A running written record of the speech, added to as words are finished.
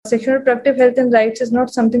Sexual reproductive health and rights is not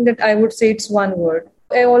something that I would say it's one word.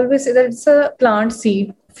 I always say that it's a plant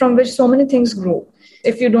seed from which so many things grow.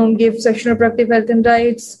 If you don't give sexual reproductive health and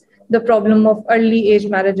rights, the problem of early age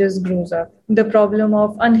marriages grows up. The problem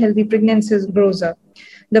of unhealthy pregnancies grows up.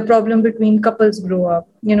 The problem between couples grow up.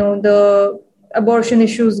 The abortion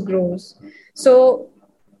issues grows. So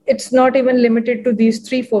it's not even limited to these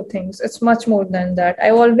 3-4 things. It's much more than that. I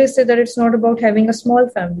always say that it's not about having a small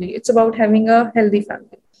family. It's about having a healthy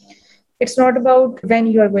family. It's not about when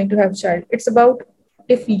you are going to have a child. It's about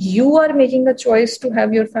if you are making a choice to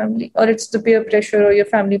have your family, or it's the peer pressure or your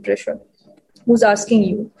family pressure who's asking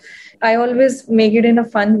you. I always make it in a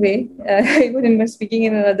fun way, even in my speaking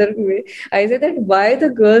in another way. I say that why the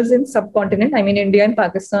girls in subcontinent, I mean India and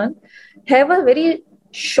Pakistan, have a very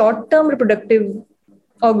short-term reproductive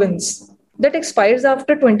organs that expires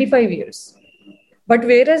after 25 years. But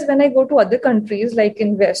whereas when I go to other countries like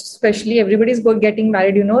in West, especially everybody's getting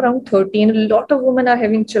married, around 30, and a lot of women are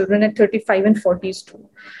having children at 35 and 40s too.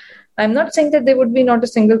 I'm not saying that there would be not a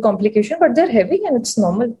single complication, but they're heavy and it's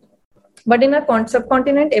normal. But in our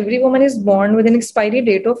subcontinent, every woman is born with an expiry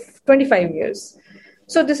date of 25 years.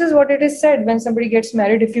 So this is what it is said when somebody gets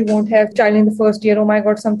married. If you won't have child in the first year, oh my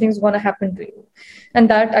God, something's going to happen to you. And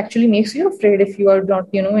that actually makes you afraid if you are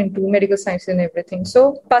not, into medical science and everything.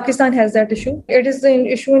 So Pakistan has that issue. It is the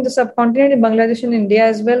issue in the subcontinent, in Bangladesh and India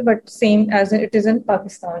as well, but same as it is in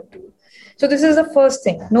Pakistan too. So this is the first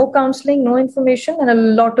thing. No counseling, no information, and a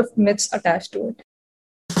lot of myths attached to it.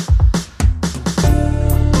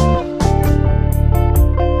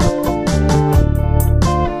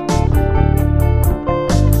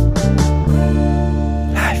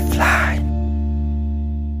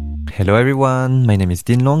 Hello everyone, my name is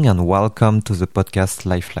Din Long and welcome to the podcast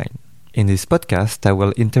Lifeline. In this podcast, I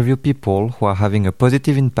will interview people who are having a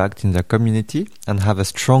positive impact in their community and have a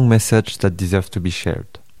strong message that deserves to be shared.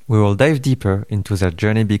 We will dive deeper into their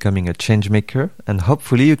journey becoming a change maker, and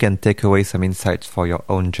hopefully you can take away some insights for your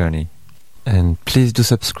own journey. And please do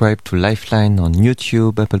subscribe to Lifeline on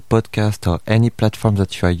YouTube, Apple Podcast, or any platform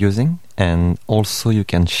that you are using. And also you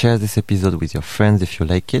can share this episode with your friends if you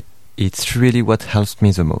like it. It's really what helps me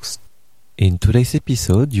the most. In today's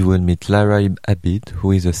episode, you will meet Laraib Abid,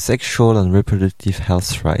 who is a sexual and reproductive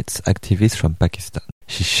health rights activist from Pakistan.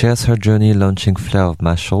 She shares her journey launching Flare of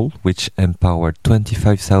Mashal, which empowered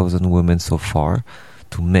 25,000 women so far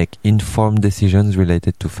to make informed decisions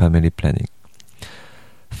related to family planning.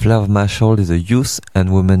 Flare of Mashal is a youth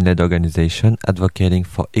and women-led organization advocating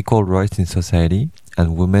for equal rights in society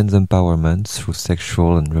and women's empowerment through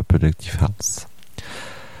sexual and reproductive health.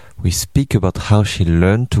 We speak about how she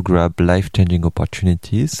learned to grab life-changing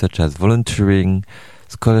opportunities such as volunteering,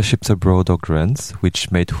 scholarships abroad or grants,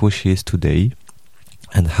 which made who she is today,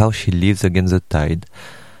 and how she lives against the tide,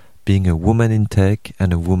 being a woman in tech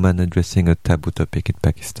and a woman addressing a taboo topic in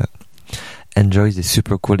Pakistan. Enjoy this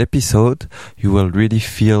super cool episode. You will really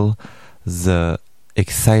feel the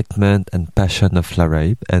excitement and passion of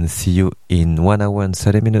Laraib, and see you in 1 hour and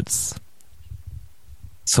 30 minutes.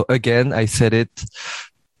 So again, I said it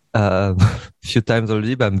a few times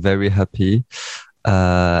already, but I'm very happy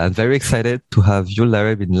and very excited to have you,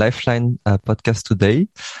 Laraib, in Lifeline podcast today.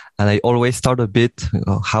 And I always start a bit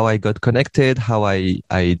how I got connected, how I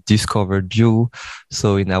discovered you.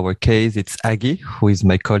 So in our case, it's Aggie, who is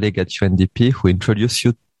my colleague at UNDP, who introduced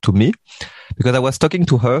you to me, because I was talking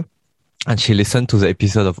to her and she listened to the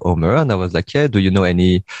episode of Omer, and I was like, yeah, do you know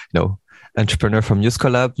any, entrepreneur from Youth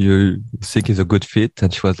Collab you think is a good fit?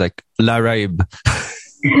 And she was like, Laraib.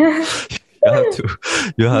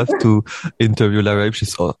 You have to interview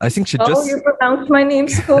Laraib. I think she just... Oh, you pronounced my name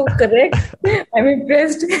so correct. I'm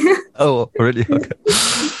impressed. Oh, really? Okay.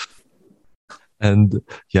 And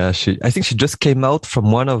yeah, I think she just came out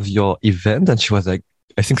from one of your events, and she was like,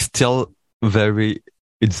 I think still very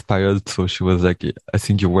inspired. So she was like, I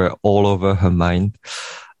think you were all over her mind.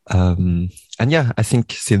 And yeah, I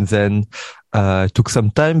think since then, it took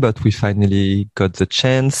some time, but we finally got the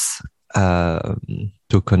chance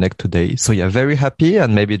to connect today. So yeah, very happy.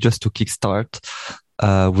 And maybe just to kickstart,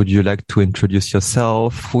 would you like to introduce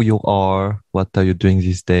yourself, who you are, what are you doing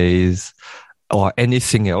these days, or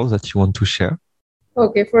anything else that you want to share?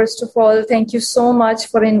 Okay, first of all, thank you so much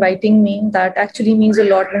for inviting me. That actually means a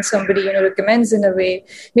lot when somebody, recommends in a way.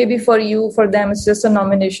 Maybe for you, for them, it's just a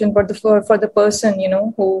nomination, but for the person,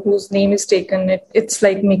 whose name is taken, it's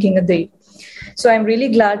like making a day. So I'm really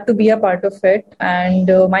glad to be a part of it. And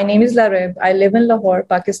my name is Laraib. I live in Lahore,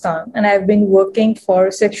 Pakistan, and I've been working for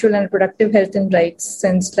sexual and reproductive health and rights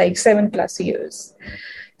since like 7+ years.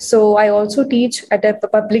 So I also teach at a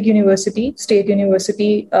public university, state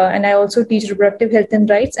university, and I also teach reproductive health and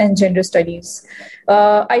rights and gender studies.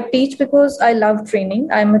 I teach because I love training.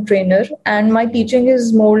 I'm a trainer, and my teaching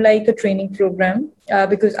is more like a training program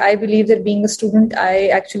because I believe that being a student, I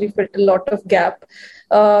actually felt a lot of gap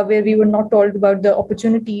where we were not told about the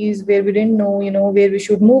opportunities, where we didn't know, where we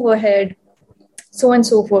should move ahead, so on and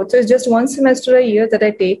so forth. So it's just one semester a year that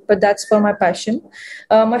I take, but that's for my passion.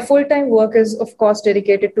 My full-time work is, of course,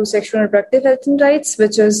 dedicated to sexual and reproductive health and rights,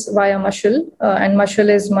 which is via Mashal, and Mashal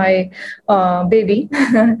is my baby.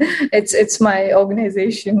 It's my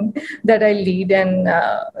organization that I lead, and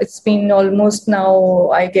it's been almost now,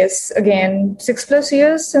 I guess, again 6+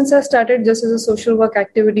 years since I started just as a social work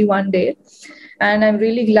activity one day, and I'm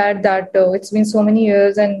really glad that it's been so many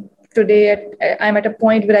years and today I'm at a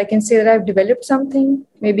point where I can say that I've developed something.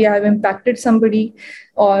 Maybe I've impacted somebody,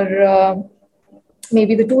 or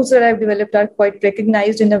maybe the tools that I've developed are quite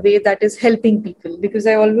recognized in a way that is helping people, because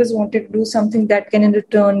I always wanted to do something that can in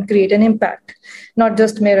return create an impact, not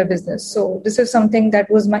just mere business. So this is something that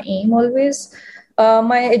was my aim always.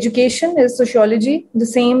 My education is sociology, the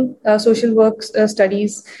same social work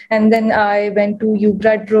studies. And then I went to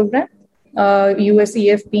UGrad program,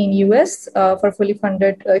 USEFP in US for fully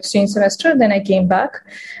funded exchange semester. Then I came back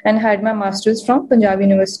and had my master's from Punjab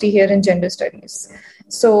University here in gender studies.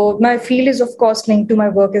 So my field is, of course, linked to my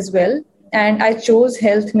work as well. And I chose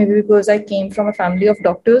health maybe because I came from a family of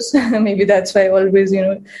doctors. Maybe that's why I always,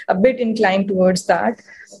 a bit inclined towards that.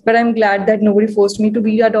 But I'm glad that nobody forced me to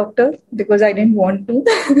be a doctor because I didn't want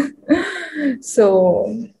to.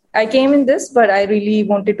 So I came in this, but I really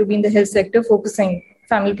wanted to be in the health sector, focusing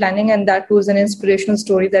family planning, and that was an inspirational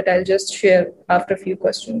story that I'll just share after a few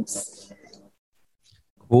questions.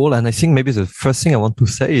 Cool. And I think maybe the first thing I want to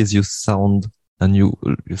say is you sound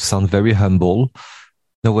very humble.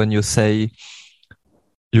 Now, when you say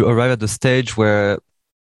you arrive at the stage where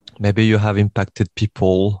maybe you have impacted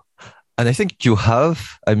people, and I think you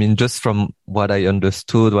have, I mean, just from what I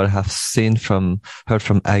understood, what I have heard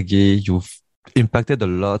from Aggie, you've impacted a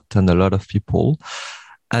lot of people.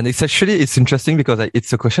 And it's interesting because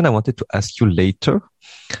it's a question I wanted to ask you later,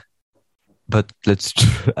 but let's,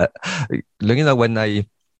 when I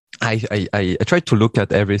tried to look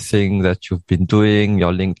at everything that you've been doing,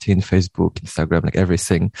 your LinkedIn, Facebook, Instagram, like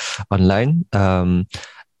everything online. And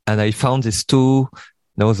I found these two,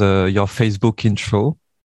 your Facebook intro,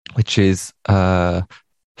 which is,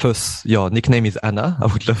 first, your nickname is Anna. I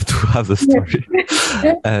would love to have the story.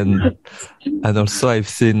 And also I've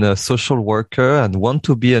seen a social worker and want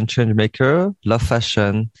to be a change maker, love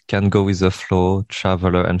fashion, can go with the flow,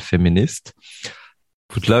 traveler and feminist.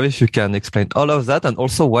 Would love if you can explain all of that. And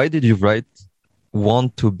also, why did you write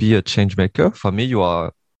want to be a change maker? For me, you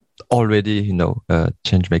are already, a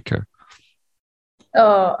change maker.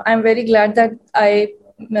 I'm very glad that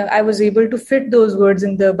I was able to fit those words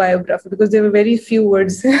in the biography because there were very few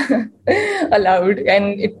words allowed,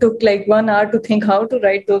 and it took like 1 hour to think how to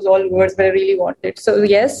write those all words that I really wanted. So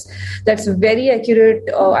yes, that's very accurate,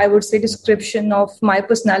 I would say, description of my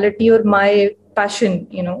personality or my passion.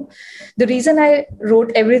 The reason I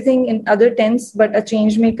wrote everything in other tense but a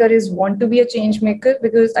change maker is want to be a change maker,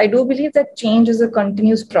 because I do believe that change is a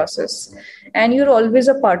continuous process and you're always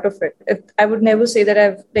a part of it. I would never say that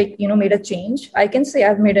I've made a change. I can say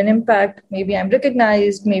I've made an impact. Maybe I'm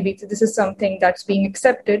recognized. Maybe this is something that's being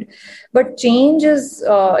accepted. But change is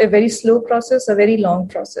a very slow process, a very long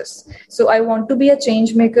process. So I want to be a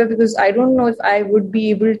change maker because I don't know if I would be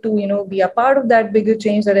able to, be a part of that bigger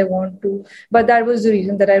change that I want to. But that was the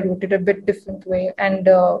reason that I wrote it a bit different way, and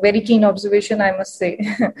very keen observation, I must say.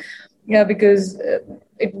 Yeah, because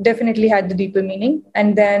it definitely had the deeper meaning.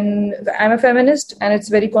 And then I'm a feminist, and it's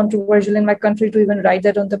very controversial in my country to even write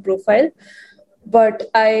that on the profile. But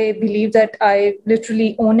I believe that I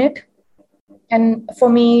literally own it. And for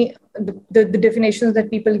me, the definitions that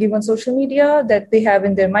people give on social media that they have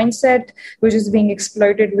in their mindset, which is being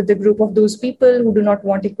exploited with the group of those people who do not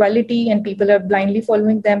want equality, and people are blindly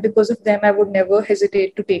following them. Because of them, I would never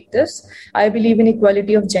hesitate to take this. I believe in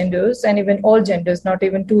equality of genders, and even all genders, not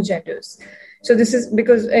even two genders. So this is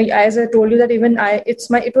because, as I told you, that even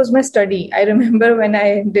it was my study. I remember when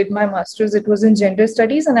I did my master's, it was in gender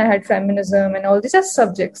studies, and I had feminism and all these as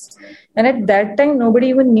subjects. And at that time, nobody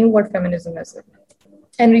even knew what feminism is.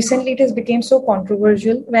 And recently, it has become so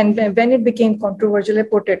controversial. When it became controversial, I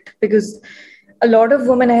put it because a lot of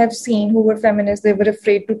women I have seen who were feminists, they were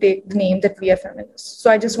afraid to take the name that we are feminists.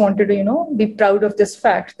 So I just wanted to, be proud of this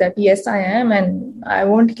fact that yes, I am, and I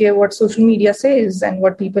won't care what social media says and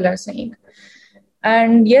what people are saying.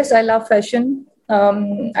 And yes, I love fashion.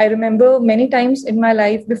 I remember many times in my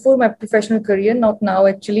life before my professional career, not now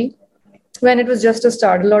actually, when it was just a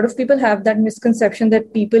start. A lot of people have that misconception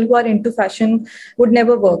that people who are into fashion would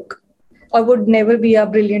never work or would never be a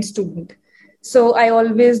brilliant student. So I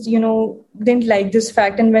always, didn't like this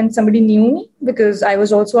fact. And when somebody knew me, because I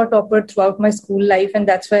was also a topper throughout my school life, and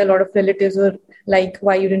that's why a lot of relatives were like,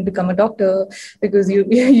 why you didn't become a doctor? Because you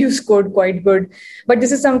you scored quite good. But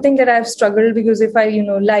this is something that I've struggled, because if I,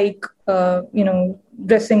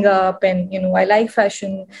 dressing up and, I like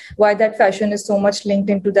fashion, why that fashion is so much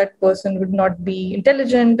linked into that person would not be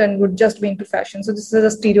intelligent and would just be into fashion. So this is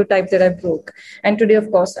a stereotype that I broke. And today,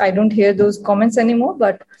 of course, I don't hear those comments anymore,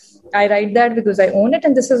 but I write that because I own it,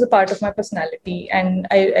 and this is a part of my personality, and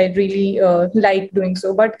I really like doing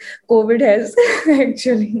so. But COVID has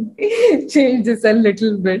actually changed this a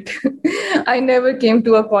little bit. I never came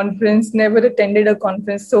to a conference, never attended a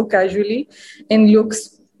conference so casually in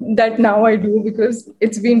looks that now I do, because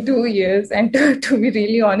it's been 2 years. And to be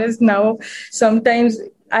really honest, now sometimes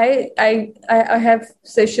I have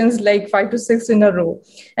sessions like 5 to 6 in a row,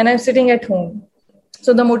 and I'm sitting at home.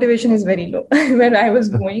 So the motivation is very low. When I was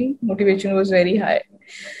going, motivation was very high.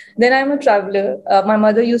 Then I'm a traveler. My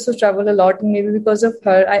mother used to travel a lot, and maybe because of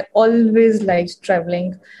her, I always liked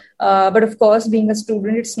traveling. But of course, being a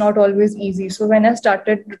student, it's not always easy. So when I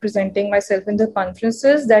started representing myself in the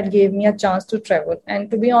conferences, that gave me a chance to travel. And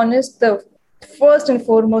to be honest, the first and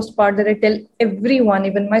foremost part that I tell everyone,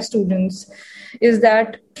 even my students, is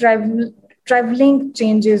that traveling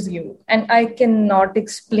changes you. And I cannot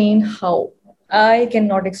explain how. I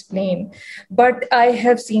cannot explain, but I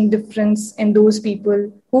have seen difference in those people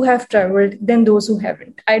who have traveled than those who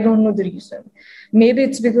haven't. I don't know the reason. Maybe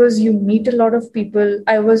it's because you meet a lot of people.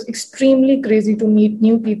 I was extremely crazy to meet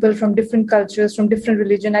new people from different cultures, from different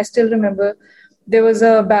religion. I still remember there was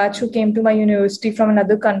a batch who came to my university from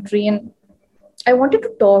another country, and I wanted to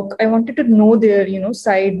talk. I wanted to know their,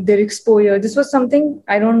 side, their exposure. This was something,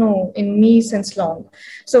 I don't know, in me since long.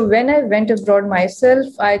 So when I went abroad myself,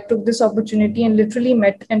 I took this opportunity and literally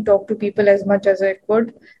met and talked to people as much as I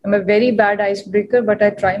could. I'm a very bad icebreaker, but I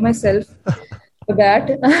try myself for that.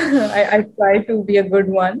 I try to be a good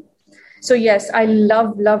one. So yes, I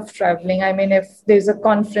love traveling. I mean, if there's a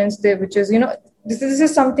conference there, which is, this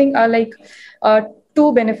is something like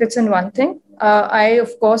two benefits in one thing. I,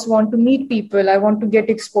 of course, want to meet people. I want to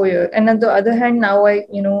get exposure. And on the other hand, now I,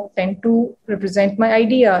 tend to represent my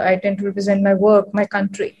idea. I tend to represent my work, my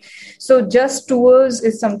country. So just tours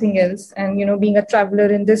is something else. And, being a traveler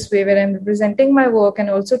in this way, where I'm representing my work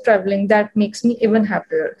and also traveling, that makes me even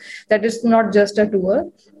happier. That is not just a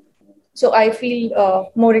tour. So I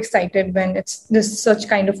feel more excited when it's this such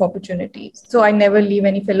kind of opportunities. So I never leave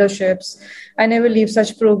any fellowships. I never leave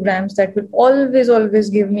such programs that will always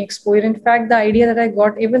give me exposure. In fact, the idea that I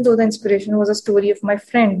got, even though the inspiration was a story of my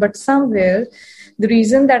friend, but somewhere the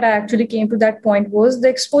reason that I actually came to that point was the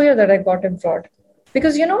exposure that I got abroad.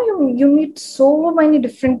 Because, you meet so many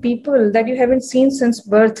different people that you haven't seen since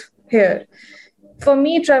birth here. For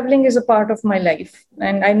me, traveling is a part of my life,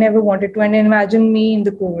 and I never wanted to. And imagine me in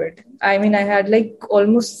the COVID. I mean, I had like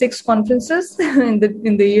almost 6 conferences in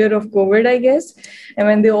the year of COVID, I guess. And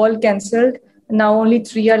when they all cancelled, now only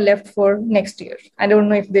 3 are left for next year. I don't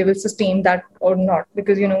know if they will sustain that or not,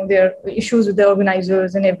 because, there are issues with the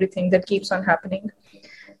organizers and everything that keeps on happening.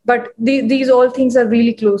 But these all things are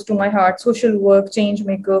really close to my heart. Social work, change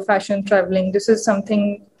maker, fashion, traveling. This is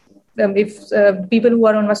something. If people who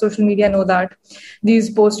are on my social media know that these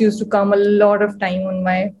posts used to come a lot of time on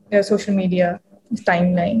my social media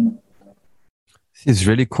timeline. It's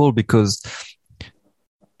really cool, because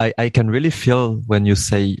I can really feel when you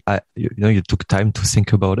say, you took time to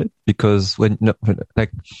think about it, because when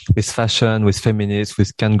like with fashion, with feminists,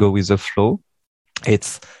 with can go with the flow,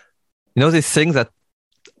 it's, this thing that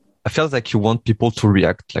I feel like you want people to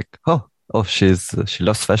react like, oh, she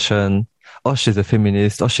loves fashion. Oh, she's a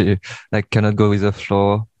feminist. Oh, she cannot go with the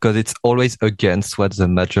flow, because it's always against what the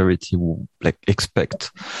majority will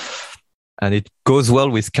expect. And it goes well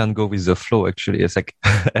with can go with the flow. Actually, it's like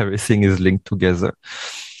everything is linked together.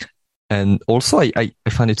 And also, I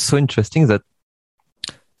find it so interesting that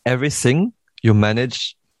everything you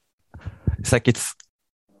manage, it's like they're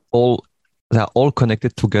all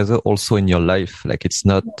connected together also in your life. Like it's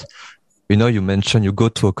not, you mentioned you go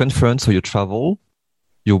to a conference or you travel.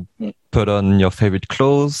 You put on your favorite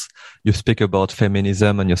clothes, you speak about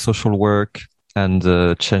feminism and your social work and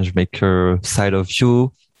the change maker side of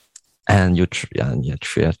you, and you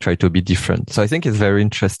try to be different. So I think it's very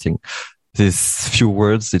interesting. These few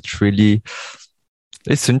words,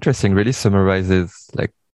 it's interesting, really summarizes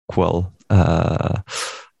well.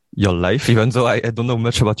 your life, even though I don't know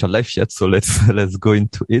much about your life yet. So let's go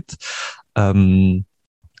into it. And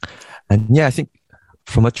yeah, I think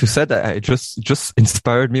from what you said, I just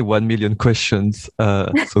inspired me 1 million questions.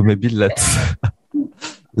 So maybe let's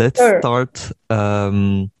Sure. start.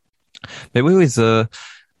 Maybe with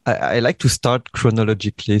I like to start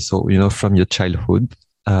chronologically. So from your childhood.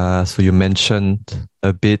 So you mentioned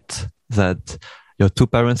a bit that your two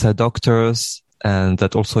parents are doctors, and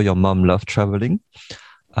that also your mom loved traveling.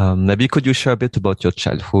 Maybe could you share a bit about your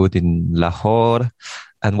childhood in Lahore,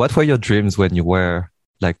 and what were your dreams when you were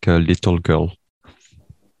like a little girl?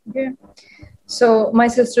 Yeah. So my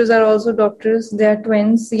sisters are also doctors. They are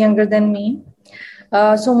twins, younger than me.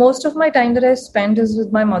 So most of my time that I spent is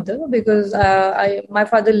with my mother because my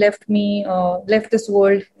father left this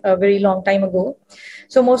world a very long time ago.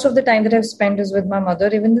 So most of the time that I've spent is with my mother,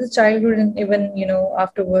 even in the childhood and even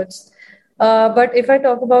afterwards. But if I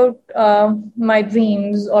talk about my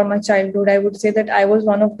dreams or my childhood, I would say that I was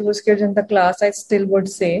one of those kids in the class. I still would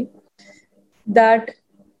say that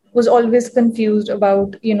was always confused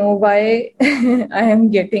about why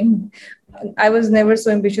I was never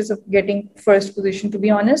so ambitious of getting first position, to be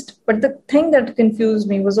honest. But the thing that confused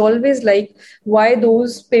me was always like why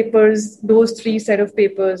those papers, those three set of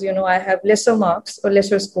papers, I have lesser marks or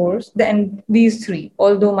lesser scores than these three,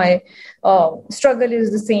 although my struggle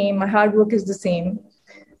is the same, my hard work is the same.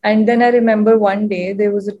 And then I remember one day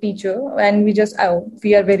there was a teacher, and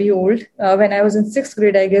we are very old. When I was in sixth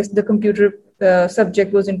grade, I guess the computer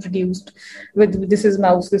subject was introduced with this is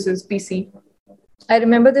mouse, this is PC. I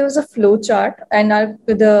remember there was a flow chart, and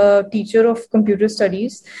the teacher of computer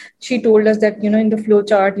studies, she told us that in the flow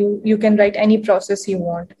chart you can write any process you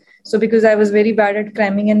want. So because I was very bad at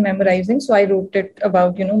cramming and memorizing, so I wrote it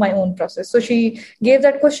about my own process. So she gave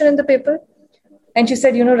that question in the paper, and she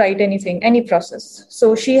said, write anything, any process.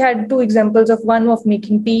 So she had two examples of one of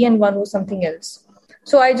making tea and one was something else.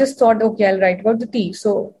 So I just thought, okay, I'll write about the tea.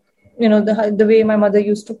 So, the way my mother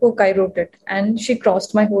used to cook, I wrote it. And she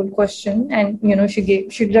crossed my whole question, and,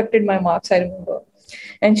 she deducted my marks, I remember.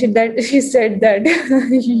 And she said that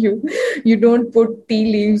you don't put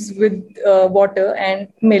tea leaves with water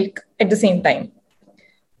and milk at the same time.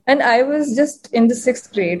 And I was just in the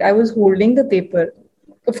sixth grade. I was holding the paper.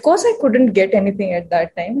 Of course, I couldn't get anything at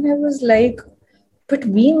that time. And I was like, but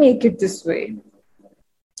we make it this way.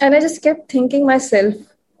 And I just kept thinking myself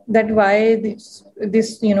that why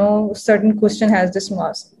this certain question has this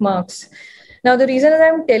marks. Now, the reason that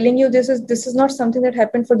I'm telling you this is not something that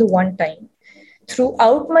happened for the one time.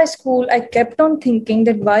 Throughout my school, I kept on thinking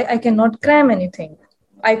that why I cannot cram anything.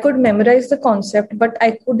 I could memorize the concept, but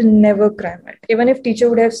I could never cram it. Even if teacher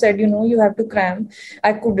would have said, you have to cram,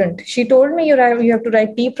 I couldn't. She told me you have to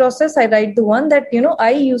write tea process. I write the one that,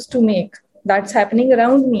 I used to make. That's happening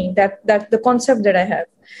around me. That's the concept that I have.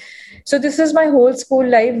 So this is my whole school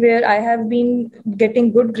life where I have been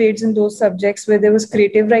getting good grades in those subjects where there was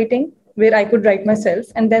creative writing, where I could write myself.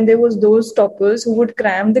 And then there was those toppers who would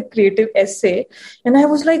cram the creative essay. And I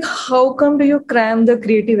was like, how come do you cram the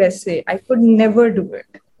creative essay? I could never do it.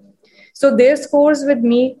 So their scores with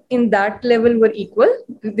me in that level were equal,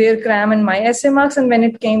 their cram and my essay marks. And when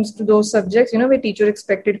it came to those subjects, where teacher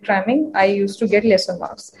expected cramming, I used to get lesser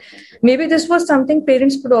marks. Maybe this was something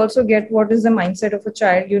parents could also get. What is the mindset of a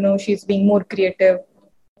child? She's being more creative.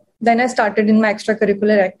 Then I started in my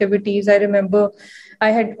extracurricular activities. I remember I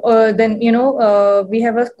had we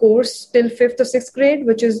have a course till 5th or 6th grade,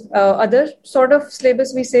 which is other sort of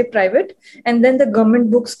syllabus, we say private. And then the government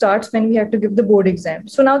book starts when we have to give the board exam.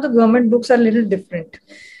 So now the government books are a little different.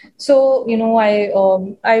 So,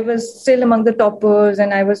 I was still among the toppers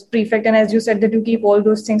and I was prefect. And as you said that you keep all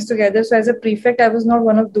those things together. So as a prefect, I was not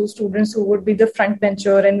one of those students who would be the front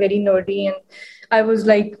bencher and very nerdy. And I was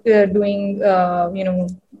like doing,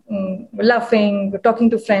 laughing, talking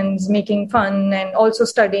to friends, making fun, and also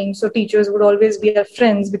studying. So teachers would always be our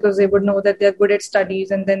friends because they would know that they're good at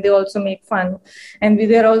studies, and then they also make fun. And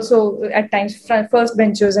they're also at times first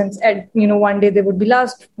benchers, and one day they would be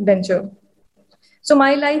last bencher. So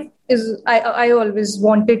my life is, I always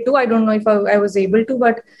wanted to. I don't know if I was able to,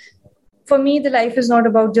 but for me, the life is not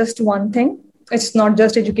about just one thing. It's not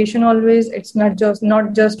just education always. It's not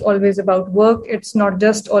just always about work. It's not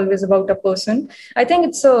just always about a person. I think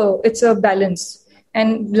it's a balance.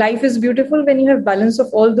 And life is beautiful when you have balance of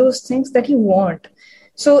all those things that you want.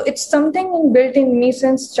 So it's something built in me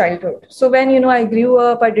since childhood. So when, I grew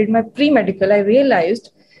up, I did my pre-medical, I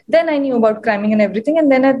realized then I knew about cramming and everything.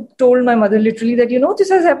 And then I told my mother literally that, this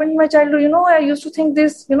has happened in my childhood. I used to think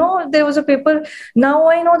this, there was a paper. Now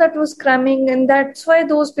I know that was cramming. And that's why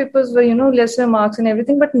those papers were, lesser marks and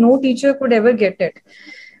everything. But no teacher could ever get it.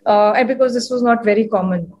 And because this was not very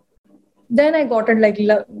common. Then I got it like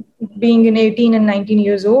being in 18 and 19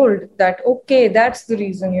 years old, that, okay, that's the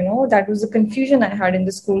reason, that was the confusion I had in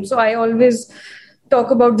the school. So I always talk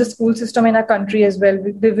about the school system in our country as well,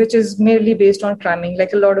 which is merely based on cramming,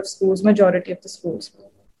 like a lot of schools, majority of the schools.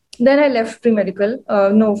 Then I left pre-medical,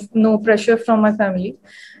 no pressure from my family.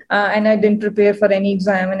 And I didn't prepare for any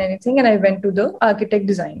exam and anything. And I went to the architect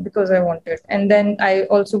design because I wanted. And then I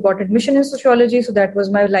also got admission in sociology. So that was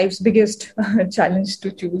my life's biggest challenge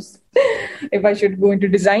to choose if I should go into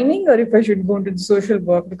designing or if I should go into the social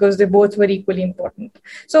work, because they both were equally important.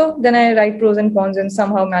 So then I write pros and cons and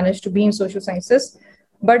somehow managed to be in social sciences.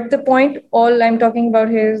 But the point all I'm talking about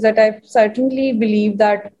here is that I certainly believe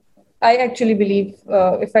that I actually believe,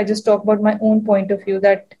 if I just talk about my own point of view,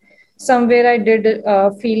 that somewhere I did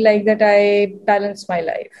feel like that I balanced my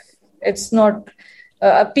life. It's not,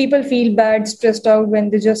 people feel bad, stressed out when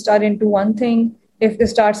they just are into one thing. If they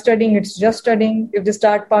start studying, it's just studying. If they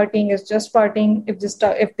start partying, it's just partying.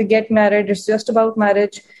 If they get married, it's just about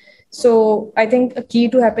marriage. So I think a key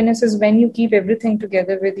to happiness is when you keep everything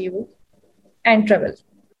together with you and travel.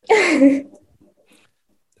 No,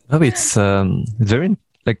 it's very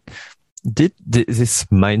like, did this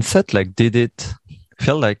mindset, like, did it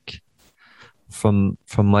feel like, from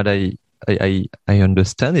what I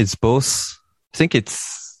understand, it's both. I think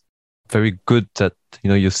it's very good that,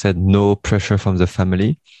 you said no pressure from the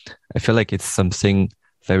family. I feel like it's something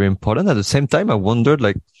very important. At the same time, I wondered,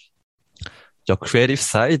 like, your creative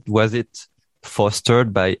side, was it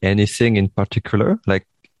fostered by anything in particular? Like,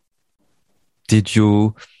 did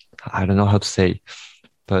you, I don't know how to say,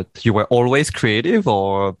 but you were always creative,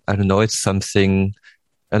 or I don't know, it's something,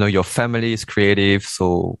 I know your family is creative,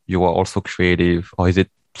 so you are also creative, or is it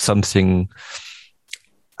something,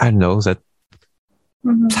 I don't know, that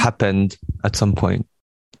happened at some point?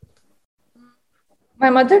 My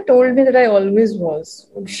mother told me that I always was.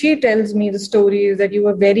 She tells me the stories that you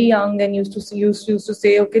were very young and used to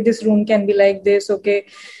say, okay, this room can be like this. Okay,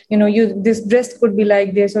 this dress could be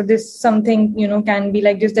like this, or this something, can be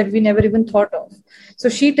like this, that we never even thought of. So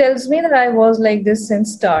she tells me that I was like this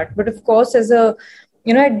since start. But of course, as a,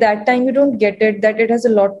 at that time, you don't get it, that it has a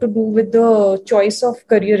lot to do with the choice of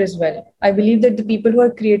career as well. I believe that the people who are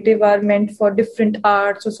creative are meant for different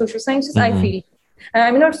arts or social sciences, I feel.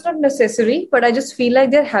 I mean, it's not necessary, but I just feel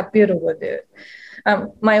like they're happier over there.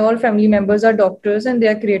 My all family members are doctors and they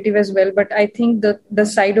are creative as well. But I think the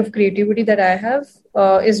side of creativity that I have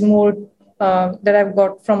is more that I've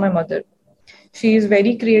got from my mother. She is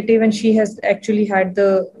very creative and she has actually had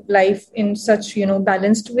the life in such,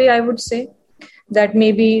 balanced way, I would say, that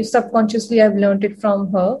maybe subconsciously I've learned it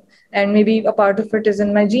from her, and maybe a part of it is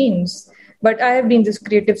in my genes. But I have been this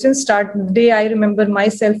creative since start day. I remember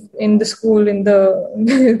myself in the school in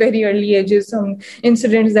the very early ages, some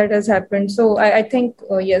incidents that has happened. So I think,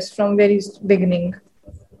 yes, from very beginning.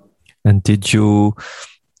 And did you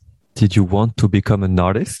want to become an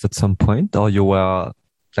artist at some point, or you were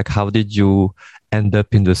like, how did you end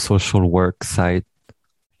up in the social work side?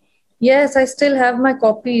 Yes, I still have my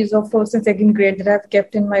copies of first and second grade that I've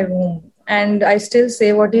kept in my room. And I still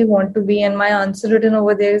say, what do you want to be? And my answer written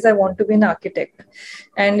over there is, I want to be an architect.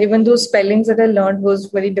 And even those spellings that I learned was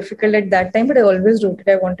very difficult at that time, but I always wrote it,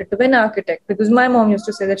 I wanted to be an architect, because my mom used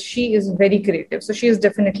to say that she is very creative. So she is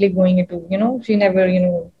definitely going into, she never,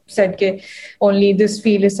 said that only this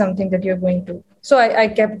field is something that you're going to. So I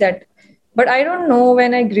kept that. But I don't know,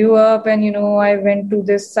 when I grew up and, I went to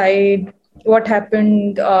this side, what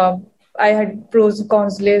happened, I had pros and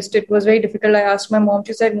cons list. It was very difficult. I asked my mom.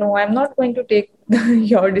 She said, no, I'm not going to take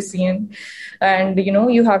your decision. And,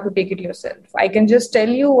 you have to take it yourself. I can just tell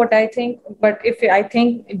you what I think. But if I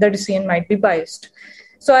think the decision might be biased.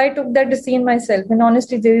 So I took that decision myself. And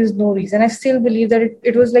honestly, there is no reason. I still believe that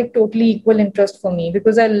it was like totally equal interest for me,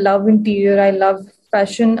 because I love interior. I love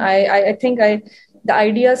fashion. I think the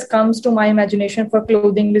ideas comes to my imagination for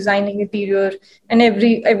clothing, designing, interior, and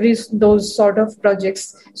every those sort of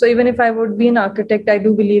projects. So even if I would be an architect, I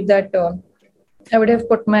do believe that I would have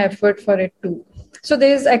put my effort for it too. So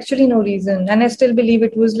there is actually no reason, and I still believe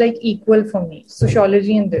it was like equal for me.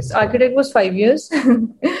 Sociology and this architect was 5 years,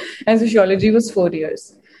 and sociology was 4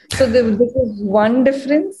 years. So this is one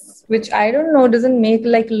difference, which I don't know, doesn't make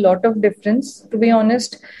like a lot of difference, to be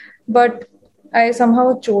honest, but I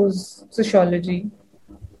somehow chose sociology.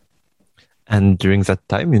 And during that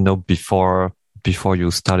time, before you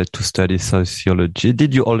started to study sociology,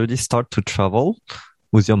 did you already start to travel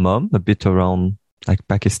with your mom a bit around like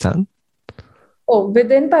Pakistan? Oh,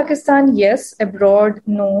 within Pakistan, yes. Abroad,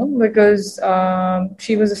 no, because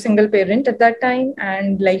she was a single parent at that time,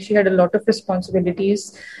 and like she had a lot of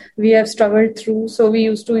responsibilities. We have struggled through, so we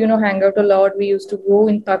used to, hang out a lot. We used to go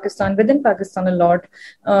in Pakistan, within Pakistan a lot,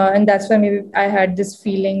 and that's why maybe I had this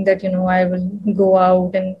feeling that I will go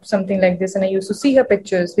out and something like this. And I used to see her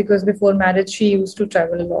pictures because before marriage she used to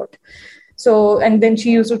travel a lot. So, and then she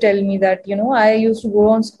used to tell me that, I used to go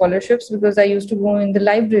on scholarships because I used to go in the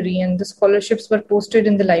library and the scholarships were posted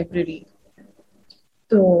in the library.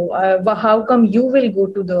 So, how come you will go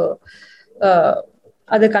to the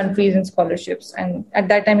other countries in scholarships? And at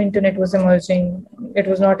that time, internet was emerging. It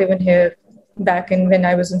was not even here back in when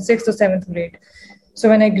I was in 6th or 7th grade. So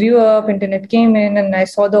when I grew up, internet came in and I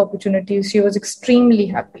saw the opportunities. She was extremely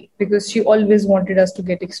happy because she always wanted us to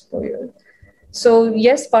get exposure. So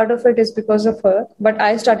yes, part of it is because of her, but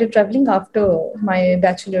I started traveling after my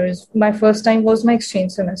bachelor's. My first time was my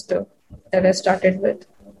exchange semester that I started with.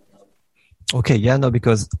 Okay, yeah, no,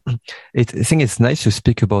 because I think it's nice to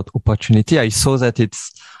speak about opportunity. I saw that it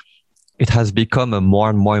has become a more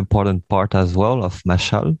and more important part as well of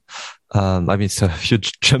Mashal. I mean, it's a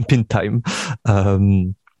huge jump in time.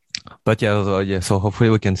 But yeah, so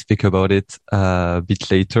hopefully we can speak about it a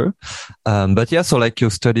bit later. But yeah, so like you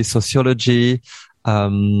study sociology,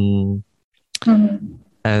 and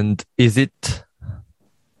is it,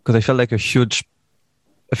 because I felt like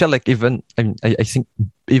even, I think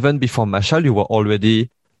even before Mashal, you were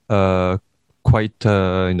already, quite,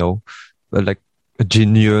 like a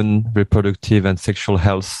genuine reproductive and sexual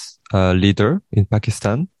health, leader in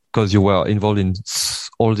Pakistan, because you were involved in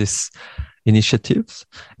all these initiatives.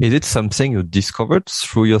 Is it something you discovered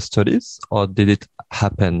through your studies, or did it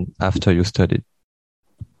happen after you studied?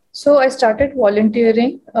 So I started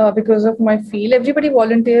volunteering because of my field. Everybody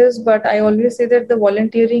volunteers, but I always say that the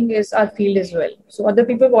volunteering is our field as well. So other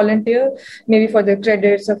people volunteer maybe for the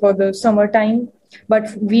credits or for the summertime, but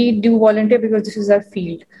we do volunteer because this is our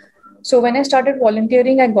field. So when I started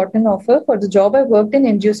volunteering, I got an offer for the job. I worked in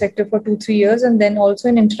NGO sector for 2-3 years and then also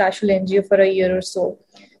in international NGO for a year or so.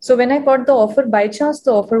 So when I got the offer, by chance,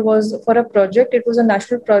 the offer was for a project. It was a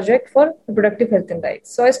national project for reproductive health and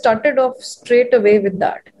rights. So I started off straight away with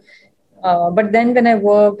that. But then when I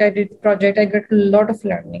worked, I did project, I got a lot of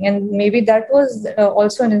learning. And maybe that was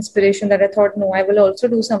also an inspiration that I thought, no, I will also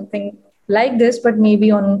do something like this, but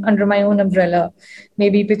maybe under my own umbrella,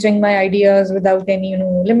 maybe pitching my ideas without any,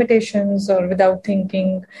 limitations or without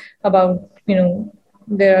thinking about,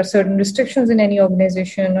 there are certain restrictions in any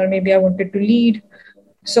organization, or maybe I wanted to lead.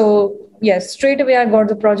 So yes, straight away I got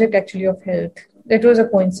the project actually of health. It was a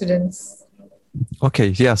coincidence. Okay,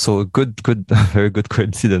 yeah, so good, very good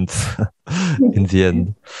coincidence in the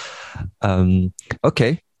end.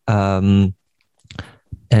 Okay, and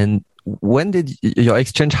when did your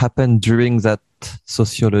exchange happen? During that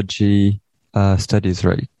sociology studies,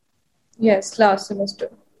 right? Yes, last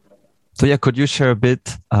semester. So yeah, could you share a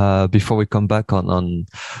bit before we come back on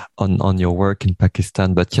your work in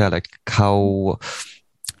Pakistan? But yeah, like how,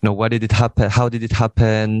 why did it happen? How did it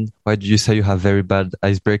happen? Why did you say you have very bad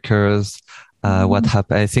icebreakers? What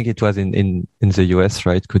happened? I think it was in the US,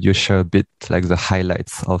 right? Could you share a bit like the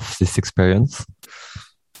highlights of this experience?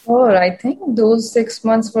 Oh, I think those 6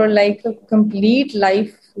 months were like a complete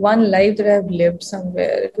life, one life that I've lived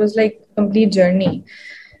somewhere. It was like a complete journey.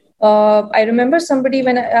 I remember somebody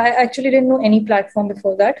when I actually didn't know any platform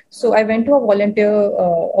before that. So I went to a volunteer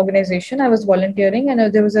organization. I was volunteering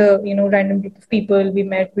and there was a, random group of people. We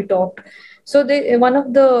met, we talked. So one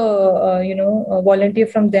of the, volunteer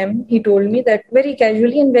from them, he told me that very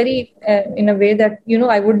casually and very in a way that,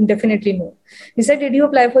 I would definitely know. He said, did you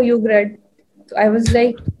apply for UGRAD? So I was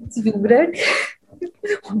like, UGRAD?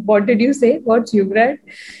 What did you say? What's UGRAD?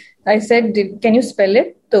 I said, can you spell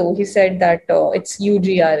it? So he said that it's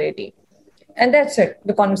UGRAD. And that's it.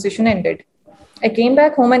 The conversation ended. I came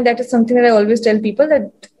back home, and that is something that I always tell people,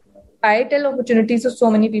 that I tell opportunities to so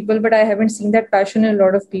many people, but I haven't seen that passion in a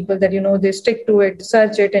lot of people that, they stick to it,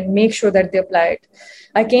 search it, and make sure that they apply it.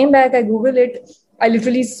 I came back, I Googled it. I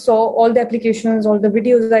literally saw all the applications, all the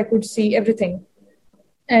videos I could see, everything.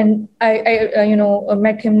 And I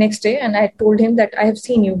met him next day, and I told him that I have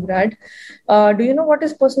seen UGRAD. Do you know what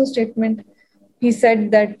is personal statement? He said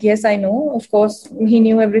that, yes, I know. Of course, he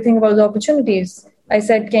knew everything about the opportunities. I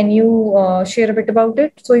said, can you share a bit about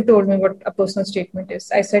it? So he told me what a personal statement is.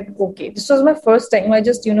 I said, okay. This was my first time. I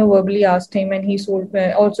just, verbally asked him, and he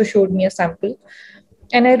also showed me a sample.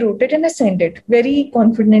 And I wrote it and I sent it very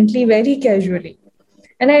confidently, very casually.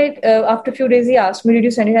 And after a few days, he asked me, "Did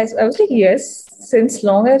you send it?" I was like, "Yes, since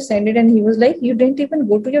long I've sent it." And he was like, "You didn't even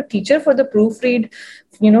go to your teacher for the proofread,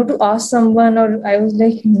 to ask someone?" Or I was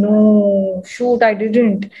like, "No, shoot, I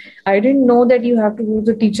didn't. I didn't know that you have to go to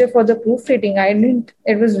the teacher for the proofreading. I didn't.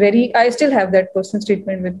 It was I still have that person's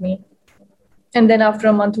statement with me." And then after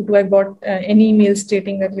a month or two, I got an email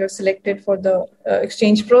stating that you're selected for the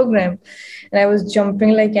exchange program. And I was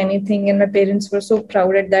jumping like anything. And my parents were so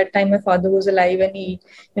proud. At that time, my father was alive, and he,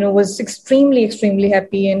 was extremely, extremely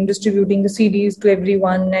happy and distributing the CDs to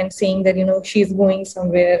everyone and saying that, she's going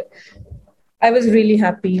somewhere. I was really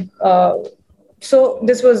happy. So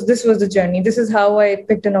this was the journey. This is how I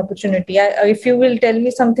picked an opportunity. If you will tell me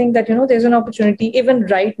something that there's an opportunity, even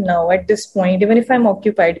right now at this point, even if I'm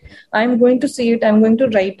occupied, I'm going to see it, I'm going to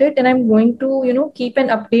write it, and I'm going to keep an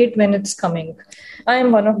update when it's coming. I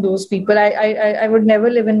am one of those people. I would never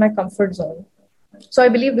live in my comfort zone. So I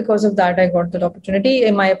believe because of that, I got that opportunity.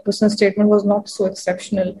 And my personal statement was not so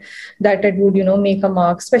exceptional that it would, make a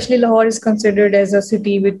mark. Especially Lahore is considered as a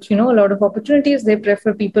city with, a lot of opportunities. They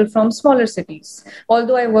prefer people from smaller cities.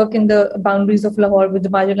 Although I work in the boundaries of Lahore with the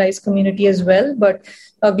marginalized community as well, but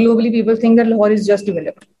globally people think that Lahore is just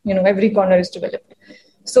developed. Every corner is developed.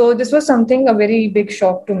 So this was something, a very big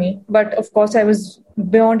shock to me. But of course, I was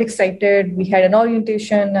beyond excited. We had an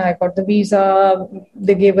orientation. I got the visa.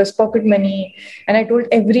 They gave us pocket money. And I told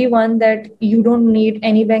everyone that you don't need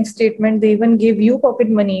any bank statement. They even give you pocket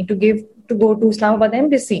money to go to Islamabad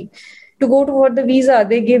embassy. To go for the visa,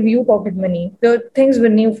 they gave you pocket money. The things were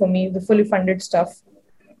new for me, the fully funded stuff.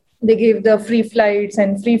 They gave the free flights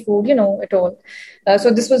and free food, it all.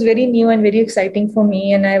 So this was very new and very exciting for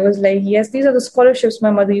me. And I was like, yes, these are the scholarships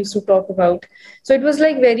my mother used to talk about. So it was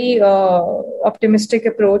like very optimistic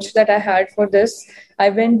approach that I had for this.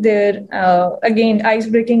 I went there. Again, ice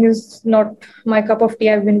breaking is not my cup of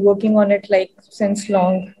tea. I've been working on it like since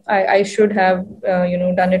long. I should have,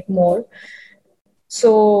 done it more.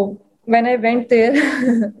 So when I went there,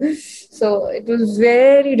 so it was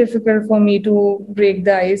very difficult for me to break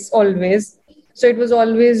the ice always. So it was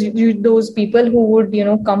always those people who would,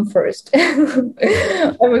 come first.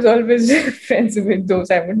 I was always friends with those.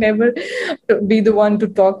 I would never be the one to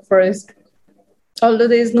talk first. Although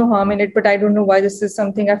there is no harm in it, but I don't know why this is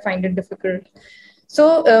something I find it difficult.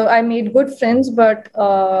 So I made good friends, but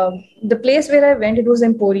the place where I went, it was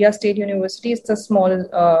Emporia State University. It's a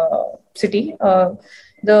small city.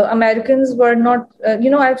 The Americans were not,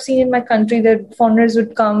 I've seen in my country that foreigners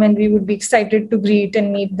would come and we would be excited to greet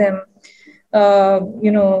and meet them,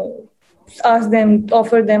 ask them,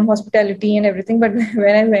 offer them hospitality and everything. But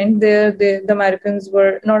when I went there, the Americans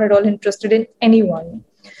were not at all interested in anyone.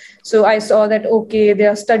 So I saw that, okay, they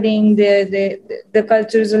are studying, the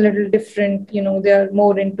culture is a little different, they are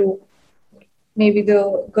more into maybe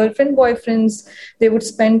the girlfriend, boyfriends, they would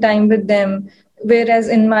spend time with them. Whereas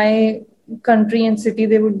in my country and city,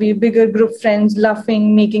 there would be bigger group friends,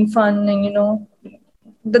 laughing, making fun, and,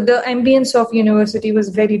 the ambience of university was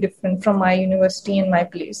very different from my university and my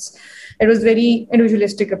place. It was very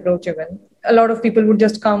individualistic approach even. A lot of people would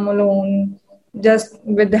just come alone, just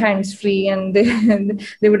with the hands free, and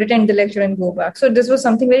they would attend the lecture and go back. So this was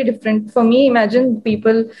something very different for me. Imagine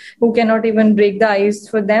people who cannot even break the ice.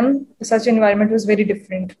 For them, such environment was very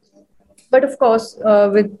different. But of course,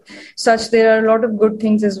 with such, there are a lot of good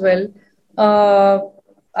things as well.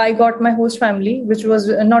 I got my host family, which was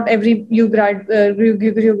not every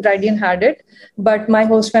Ugradian had it, but my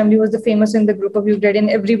host family was the famous in the group of Ugradian.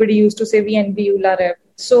 Everybody used to say VNB Ularev.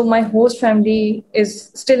 So my host family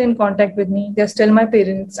is still in contact with me. They're still my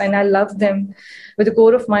parents, and I love them with the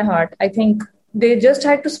core of my heart. I think they just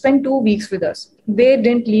had to spend 2 weeks with us. They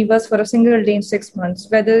didn't leave us for a single day in 6 months.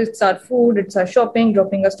 Whether it's our food, it's our shopping,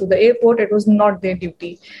 dropping us to the airport, it was not their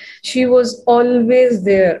duty. She was always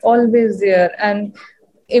there, always there. And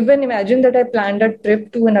even imagine that I planned a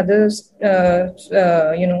trip to another,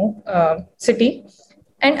 city,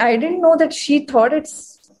 and I didn't know that she thought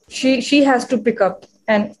she has to pick up,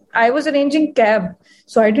 and I was arranging cab,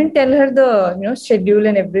 so I didn't tell her the schedule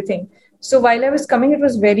and everything. So while I was coming, it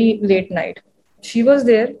was very late night. She was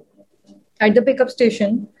there at the pickup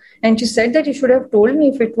station, and she said that you should have told me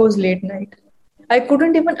if it was late night. I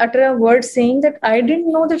couldn't even utter a word saying that I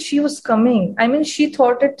didn't know that she was coming. I mean, she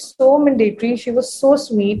thought it so mandatory. She was so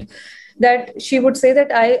sweet that she would say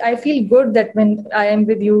that I feel good that when I am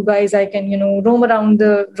with you guys, I can, roam around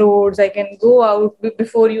the roads. I can go out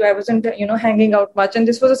before you. I wasn't, hanging out much. And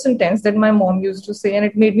this was a sentence that my mom used to say. And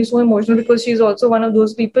it made me so emotional because she's also one of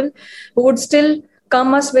those people who would still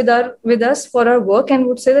come with us for our work and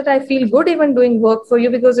would say that I feel good even doing work for you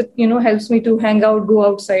because it helps me to hang out, go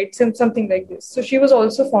outside, something like this. So she was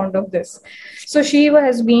also fond of this. So she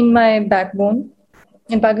has been my backbone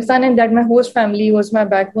in Pakistan, and that my host family was my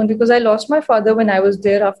backbone because I lost my father when I was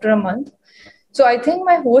there after a month. So I think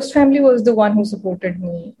my host family was the one who supported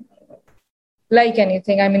me like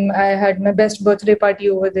anything. I mean, I had my best birthday party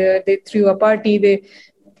over there. They threw a party. They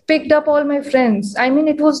picked up all my friends. I mean,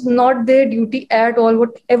 it was not their duty at all,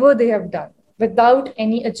 whatever they have done, without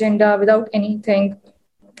any agenda, without anything.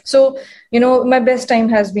 So, my best time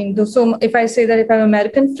has been those. So if I say that if I have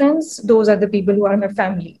American friends, those are the people who are my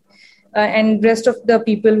family. And rest of the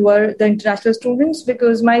people were the international students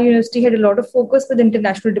because my university had a lot of focus with the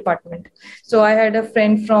international department. So I had a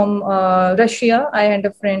friend from Russia. I had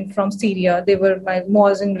a friend from Syria. They were my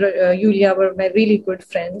Moz and Yulia were my really good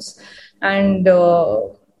friends. And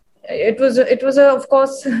it was of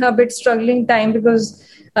course a bit struggling time because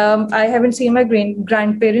I haven't seen my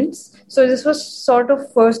grandparents. So this was sort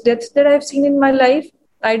of first death that I've seen in my life.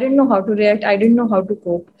 I didn't know how to react. I didn't know how to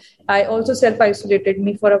cope. I also self-isolated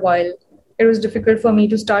me for a while. It was difficult for me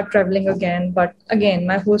to start traveling again. But again,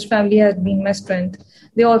 my host family has been my strength.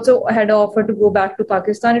 They also had an offer to go back to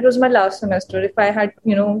Pakistan. It was my last semester. If I had,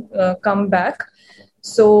 come back.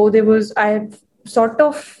 So I had sort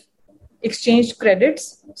of exchanged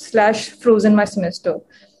credits / frozen my semester.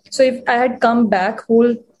 So if I had come back,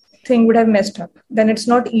 whole thing would have messed up. Then it's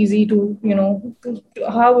not easy to,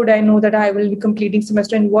 how would I know that I will be completing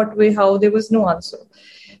semester, in what way, how? There was no answer.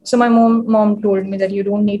 So my mom told me that you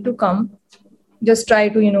don't need to come. Just try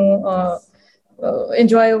to,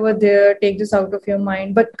 enjoy over there, take this out of your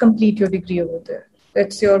mind, but complete your degree over there.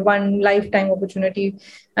 It's your one lifetime opportunity.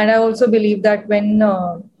 And I also believe that when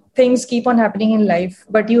things keep on happening in life,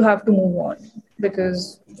 but you have to move on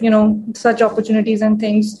because, such opportunities and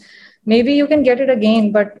things, maybe you can get it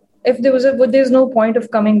again, but if there's no point of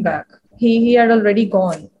coming back. He had already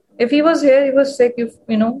gone. If he was here, he was sick,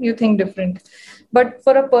 you think different. But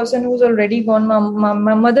for a person who's already gone,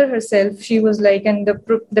 my mother herself, she was like, and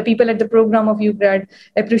the people at the program of UGrad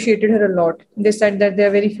appreciated her a lot. They said that there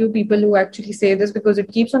are very few people who actually say this because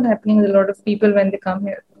it keeps on happening with a lot of people when they come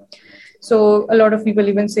here. So a lot of people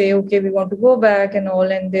even say, okay, we want to go back and all,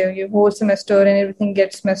 and your whole semester and everything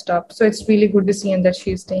gets messed up. So it's really good to see that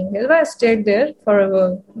she's staying here. I stayed there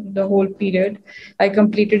for the whole period. I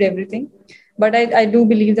completed everything. But I do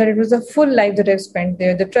believe that it was a full life that I've spent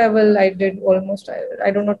there. The travel, I did almost,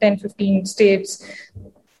 I don't know, 10, 15 states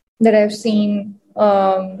that I've seen,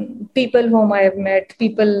 people whom I have met,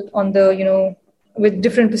 people on the, with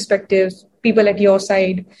different perspectives, people at your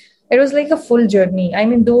side. It was like a full journey. I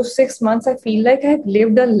mean, those 6 months, I feel like I had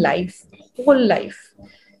lived a life, whole life.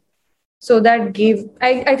 So that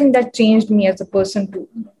I think that changed me as a person too.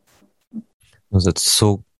 Oh, that's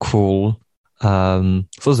so cool.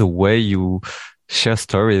 So the way you share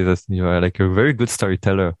stories, you are like a very good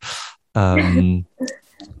storyteller. You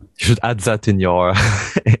should add that in your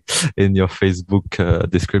in your Facebook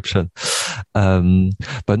description.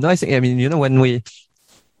 But no, I mean, when we,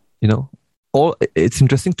 it's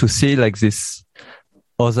interesting to see like this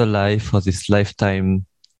other life or this lifetime,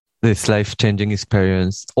 this life-changing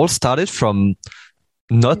experience all started from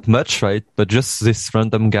not much, right? But just this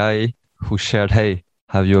random guy who shared, hey,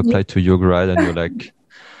 have you applied to UGrad? And you're like,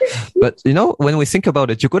 but when we think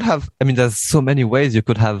about it, you could have, I mean, there's so many ways you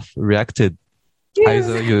could have reacted. Yes.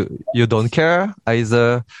 Either you don't care,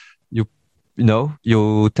 either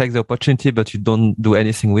you take the opportunity, but you don't do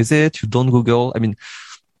anything with it. You don't Google. I mean,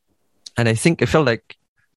 and I feel like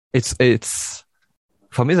it's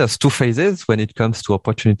for me, there's two phases when it comes to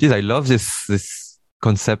opportunities. I love this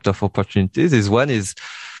concept of opportunities. One is,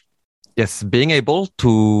 yes, being able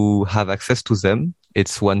to have access to them.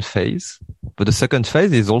 It's one phase. But the second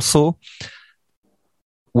phase is also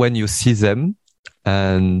when you see them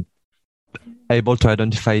and able to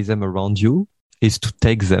identify them around you, is to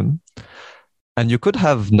take them. And you could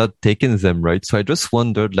have not taken them, right? So I just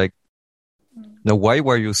wondered, like, why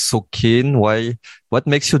were you so keen? What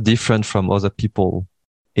makes you different from other people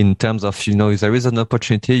in terms of, if there is an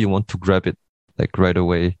opportunity, you want to grab it like right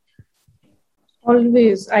away?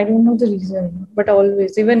 Always. I don't know the reason, but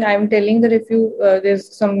always. Even I'm telling that if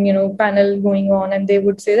there's some, panel going on and they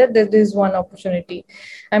would say that there is one opportunity,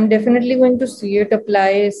 I'm definitely going to see it,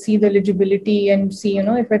 apply, see the eligibility and see,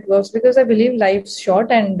 if it works, because I believe life's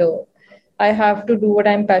short and I have to do what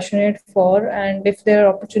I'm passionate for. And if there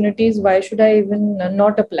are opportunities, why should I even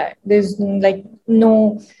not apply? There's like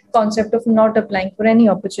no concept of not applying for any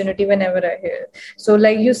opportunity whenever I hear. So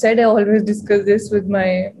like you said, I always discuss this with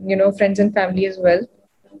my, friends and family as well.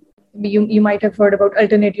 you might have heard about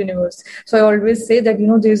alternate universe. So I always say that,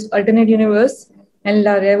 there's alternate universe, and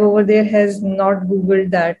Larev over there has not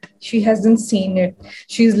Googled that. She hasn't seen it.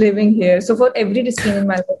 She's living here. So for every decision in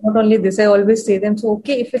my life, not only this, I always say them, so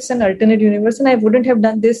okay, if it's an alternate universe and I wouldn't have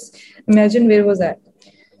done this, imagine where was I?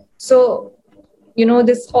 So,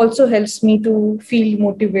 this also helps me to feel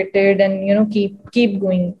motivated and, keep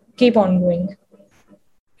going, keep on going.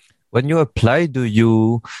 When you apply, do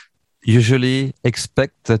you usually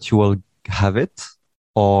expect that you will have it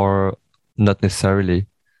or not necessarily?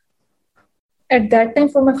 At that time,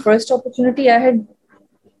 for my first opportunity, I had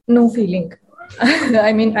no feeling.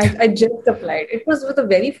 I mean, I just applied. It was for the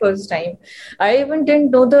very first time. I even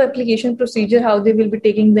didn't know the application procedure, how they will be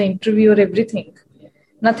taking the interview or everything.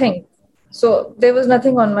 Nothing. So there was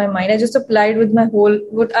nothing on my mind. I just applied with my whole,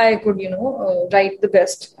 what I could, write the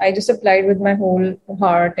best. I just applied with my whole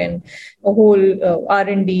heart and a whole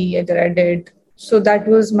R&D that I did. So that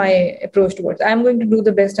was my approach towards. I'm going to do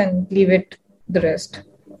the best and leave it the rest.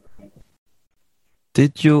 I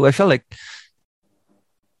feel like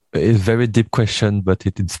it's a very deep question, but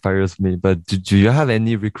it inspires me. But do you have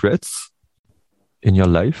any regrets in your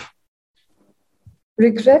life?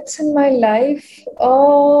 Regrets in my life?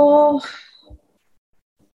 Oh,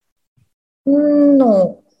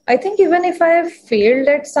 no. I think even if I have failed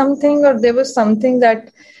at something or there was something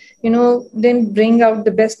that, didn't bring out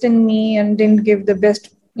the best in me and didn't give the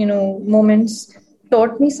best, moments,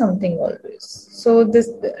 taught me something always. So this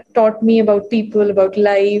taught me about people, about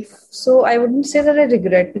life. So I wouldn't say that I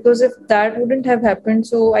regret, because if that wouldn't have happened,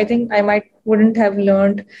 so I think I wouldn't have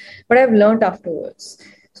learned what I've learned afterwards.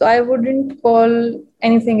 So I wouldn't call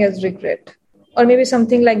anything as regret. Or maybe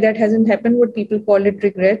something like that hasn't happened, would people call it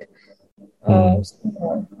regret? No,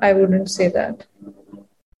 I wouldn't say that.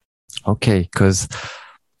 Okay, because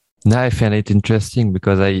now I find it interesting,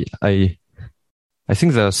 because I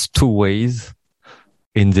think there's two ways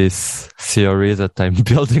in this theory that I'm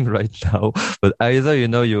building right now. But either,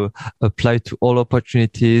 you apply to all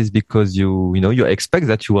opportunities because you expect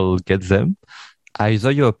that you will get them. Either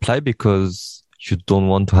you apply because you don't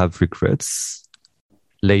want to have regrets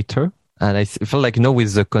later. And I feel like,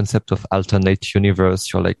 with the concept of alternate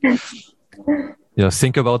universe, you're like,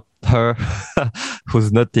 think about her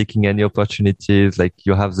who's not taking any opportunities. Like,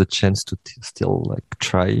 you have the chance to still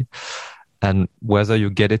try. And whether you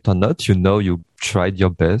get it or not, you tried your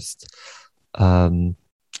best. So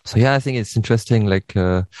yeah, I think it's interesting. This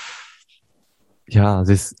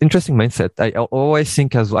interesting mindset. I always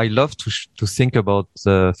think I love to think about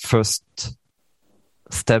the first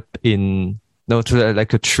step to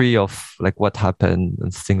like a tree of what happened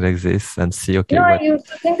and things like this, and see, okay. I used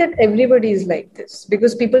to think that everybody is like this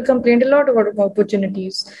because people complained a lot about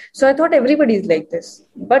opportunities. So I thought everybody is like this.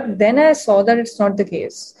 But then I saw that it's not the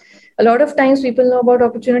case. A lot of times people know about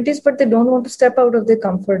opportunities, but they don't want to step out of their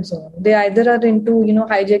comfort zone. They either are into,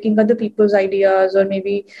 hijacking other people's ideas, or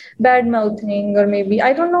maybe bad mouthing, or maybe,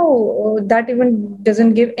 I don't know, that even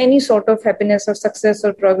doesn't give any sort of happiness or success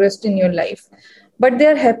or progress in your life. But they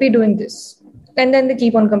are happy doing this. And then they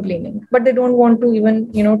keep on complaining, but they don't want to even,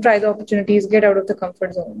 try the opportunities, get out of the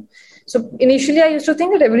comfort zone. So initially I used to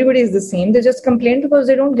think that everybody is the same. They just complain because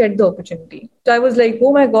they don't get the opportunity. So I was like,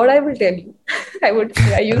 oh my God, I will tell you.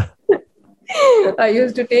 I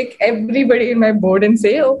used to take everybody in my board and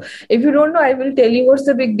say, oh, if you don't know, I will tell you, what's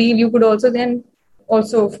the big deal. You could also,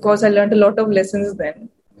 of course, I learned a lot of lessons then.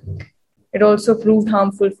 It also proved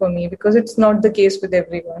harmful for me because it's not the case with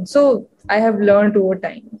everyone. So I have learned over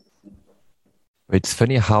time. It's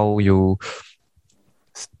funny how you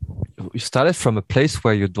started from a place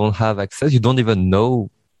where you don't have access, you don't even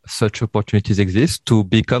know such opportunities exist, to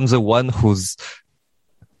become the one who's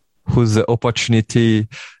the opportunity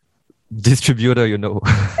distributor,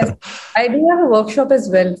 Yes. I do have a workshop as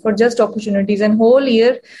well for just opportunities, and whole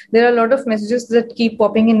year there are a lot of messages that keep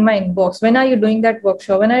popping in my inbox. When are you doing that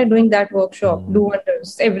workshop? When are you doing that workshop? Do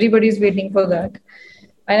wonders. Everybody's waiting for that.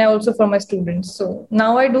 And also for my students. So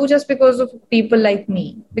now I do just because of people like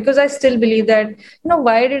me, because I still believe that,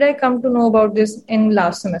 why did I come to know about this in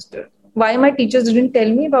last semester? Why my teachers didn't tell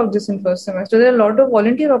me about this in first semester? There are a lot of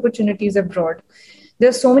volunteer opportunities abroad. There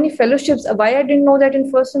are so many fellowships. Why I didn't know that in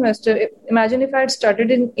first semester? Imagine if I had started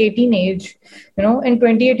in 18 age, in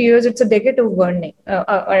 28 years, it's a decade of learning,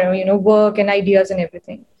 work and ideas and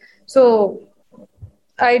everything. So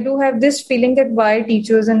I do have this feeling that why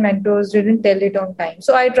teachers and mentors didn't tell it on time.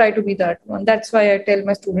 So I try to be that one. That's why I tell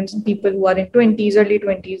my students and people who are in 20s, early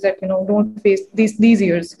 20s that, don't face these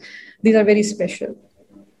years. These are very special.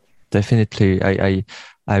 Definitely.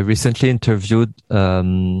 I recently interviewed a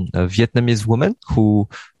Vietnamese woman who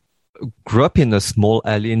grew up in a small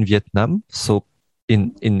alley in Vietnam. So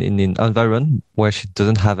in an environment where she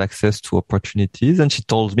doesn't have access to opportunities. And she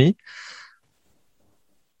told me,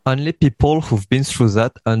 only people who've been through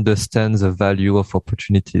that understand the value of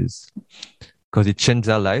opportunities, because it changed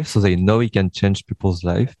their life. So they know it can change people's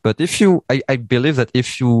life. But I believe that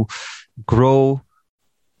if you grow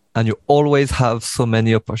and you always have so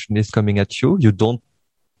many opportunities coming at you, you don't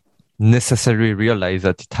necessarily realize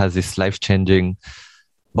that it has this life-changing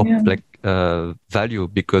value,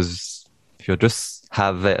 because you just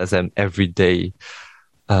have them every day.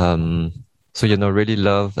 So, really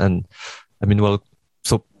love. And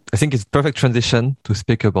so I think it's perfect transition to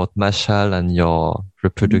speak about Mashal and your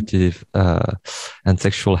reproductive and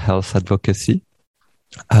sexual health advocacy.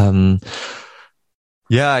 I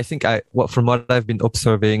think from what I've been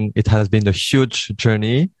observing, it has been a huge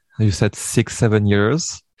journey. You said 6-7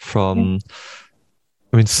 years from,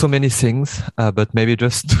 so many things, but maybe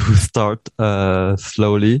just to start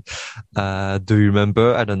slowly. Do you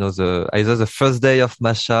remember, I don't know, either the first day of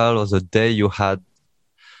Mashal or the day you had,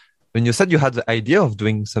 when you said you had the idea of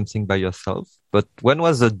doing something by yourself, but when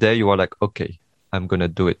was the day you were like, okay, I'm going to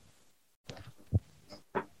do it?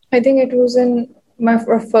 I think it was in my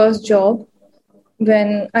first job,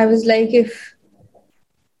 when I was like, if,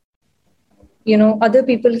 other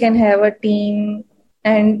people can have a team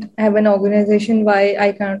and have an organization, why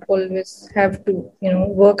I can't always have to,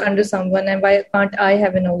 work under someone, and why can't I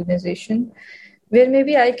have an organization where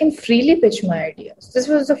maybe I can freely pitch my ideas? This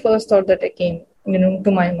was the first thought that I came,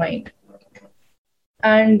 to my mind.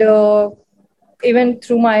 And even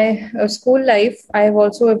through my school life, I have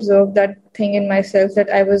also observed that thing in myself, that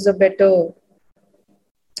I was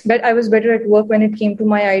better at work when it came to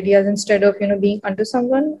my ideas, instead of, being under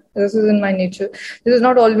someone. This is in my nature. This is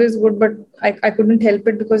not always good, but I couldn't help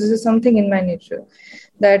it, because this is something in my nature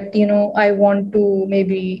that, I want to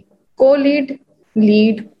maybe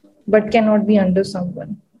lead, but cannot be under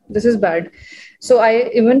someone. This is bad. So I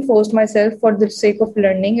even forced myself, for the sake of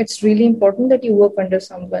learning, it's really important that you work under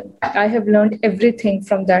someone. I have learned everything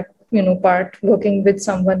from that, part, working with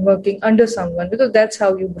someone, working under someone, because that's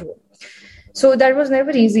how you grow. So that was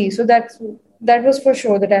never easy. So that was for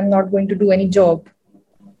sure that I'm not going to do any job.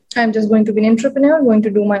 I'm just going to be an entrepreneur, going to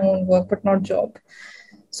do my own work, but not job.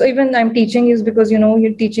 So even I'm teaching is because,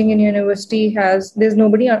 you're teaching in university there's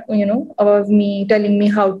nobody, above me telling me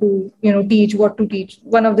how to, teach, what to teach.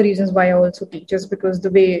 One of the reasons why I also teach is because the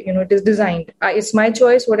way, it is designed. It's my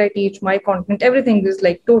choice what I teach, my content, everything is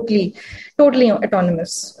like totally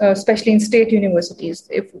autonomous, especially in state universities.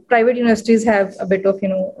 If private universities have a bit of,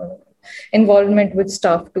 involvement with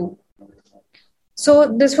staff too. So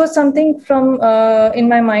this was something from in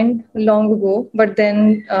my mind long ago. But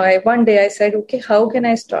then one day I said, okay, how can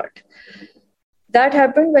I start? That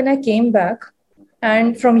happened when I came back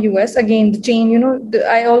and from US. Again, the chain,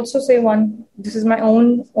 I also say this is my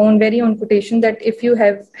own very own quotation, that if you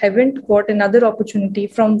haven't got another opportunity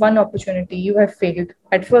from one opportunity, you have failed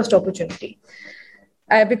at first opportunity.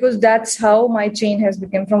 Because that's how my chain has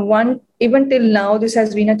become. From one, even till now, this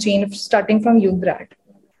has been a chain of starting from UGrad.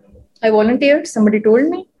 I volunteered, somebody told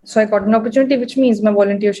me. So I got an opportunity, which means my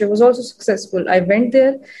volunteership was also successful. I went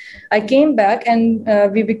there, I came back, and I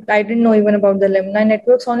didn't know even about the alumni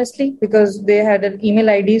networks, honestly, because they had an email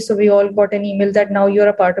ID. So we all got an email that now you're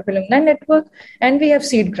a part of alumni network and we have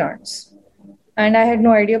seed grants. And I had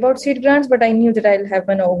no idea about seed grants, but I knew that I'll have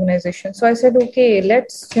an organization. So I said, okay,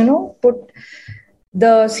 let's, put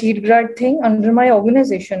the seed grant thing under my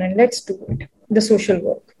organization and let's do it, the social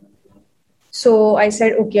work. So I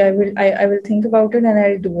said, okay, I will think about it and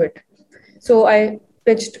I'll do it. So I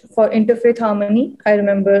pitched for Interfaith Harmony. I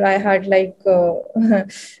remember I had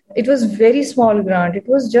it was very small grant. It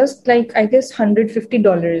was just I guess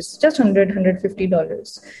 $150, just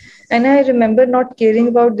 $150. And I remember not caring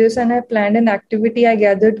about this, and I planned an activity. I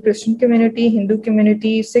gathered Christian community, Hindu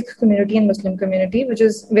community, Sikh community, and Muslim community, which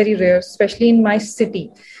is very rare, especially in my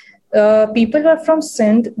city. People who are from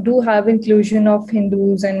Sindh do have inclusion of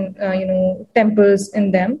Hindus and, temples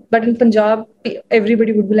in them. But in Punjab,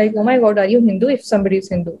 everybody would be like, oh my God, are you Hindu? If somebody is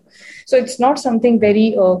Hindu. So it's not something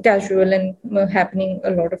very casual and happening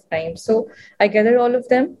a lot of times. So I gathered all of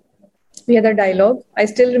them. We had a dialogue. I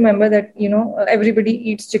still remember that, everybody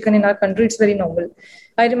eats chicken in our country. It's very normal.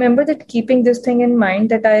 I remember that keeping this thing in mind,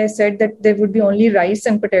 that I said that there would be only rice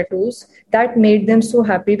and potatoes. That made them so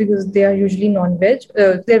happy because they are usually non-veg.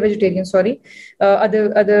 They're vegetarian,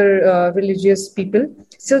 other religious people.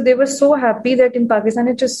 So they were so happy that in Pakistan,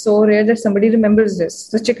 it's just so rare that somebody remembers this.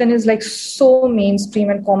 The chicken is so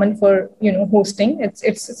mainstream and common for, hosting.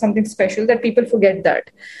 It's something special that people forget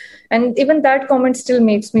that. And even that comment still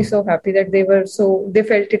makes me so happy that they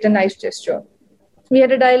felt it a nice gesture. We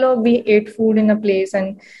had a dialogue, we ate food in a place,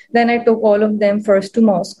 and then I took all of them first to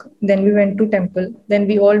mosque, then we went to temple, then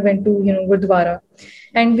we all went to, Gurdwara,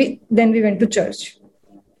 and we went to church.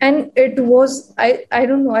 And it was, I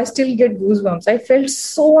don't know, I still get goosebumps. I felt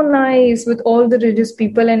so nice with all the religious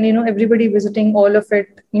people, and everybody visiting all of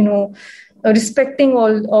it, respecting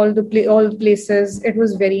all the places. It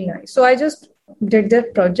was very nice. So I just did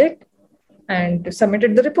that project and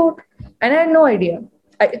submitted the report, and I had no idea.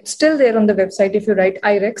 It's still there on the website. If you write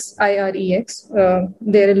IREX, IREX,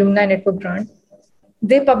 their alumni network grant,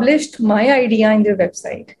 they published my idea in their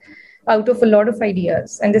website out of a lot of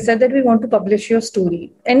ideas. And they said that we want to publish your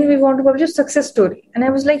story and we want to publish a success story. And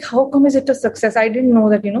I was like, how come is it a success? I didn't know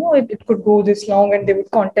that, it could go this long, and they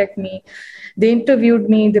would contact me. They interviewed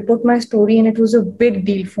me, they put my story, and it was a big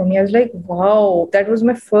deal for me. I was like, wow, that was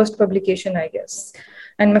my first publication, I guess.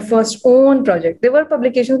 And my first own project. There were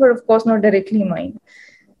publications, but of course not directly mine.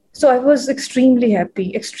 So I was extremely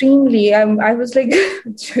happy, extremely. I was like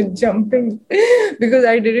jumping because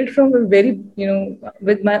I did it from a very,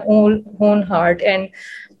 with my own heart, and,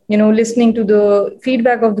 listening to the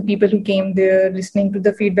feedback of the people who came there, listening to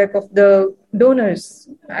the feedback of the donors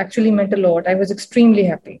actually meant a lot. I was extremely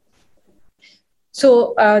happy.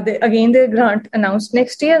 So their grant announced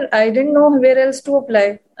next year. I didn't know where else to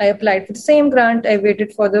apply. I applied for the same grant. I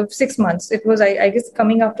waited for the 6 months. It was, I guess,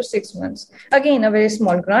 coming after 6 months. Again, a very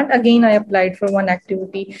small grant. Again, I applied for one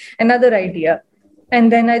activity, another idea.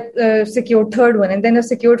 And then I secured third one. And then I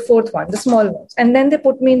secured fourth one, the small ones. And then they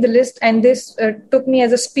put me in the list, and this took me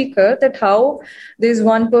as a speaker, that how there's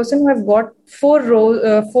one person who have got four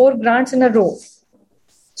grants in a row.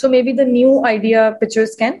 So maybe the new idea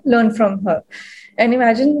pitchers can learn from her. And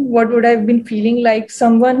imagine what would I have been feeling like,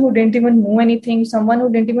 someone who didn't even know anything, someone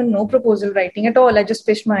who didn't even know proposal writing at all. I just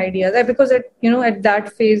pitched my ideas because at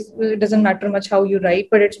that phase, it doesn't matter much how you write,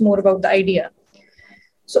 but it's more about the idea.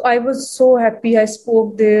 So I was so happy. I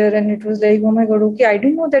spoke there, and it was like, oh my God, okay. I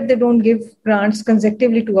didn't know that they don't give grants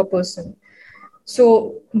consecutively to a person.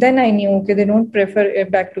 So then I knew, okay, they don't prefer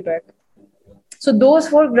it back to back. So those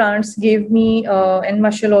 4 grants gave me and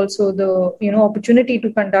Mashal also the opportunity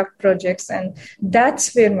to conduct projects, and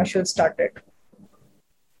that's where Mashal started.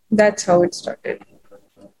 That's how it started.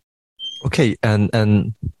 Okay,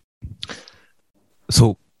 and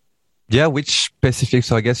so yeah, which specific?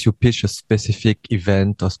 So I guess you pitch a specific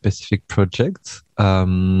event or specific project.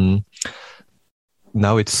 Now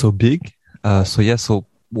it's so big. So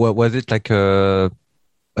what was it like a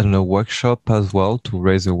workshop as well to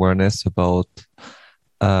raise awareness about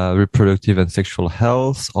reproductive and sexual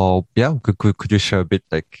health? Or could you share a bit,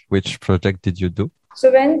 like, which project did you do?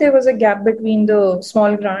 So when there was a gap between the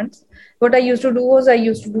small grants, what I used to do was I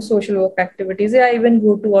used to do social work activities. I even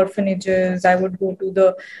go to orphanages. I would go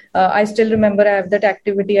to I still remember I have that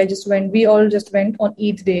activity. We all just went on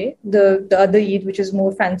Eid day, the other Eid, which is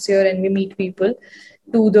more fancier, and we meet people,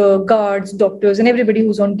 to the guards, doctors, and everybody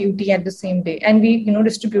who's on duty at the same day. And we,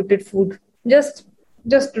 distributed food just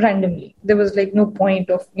randomly. There was like no point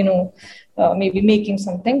of, maybe making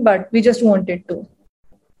something, but we just wanted to.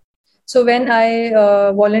 So when I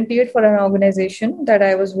volunteered for an organization that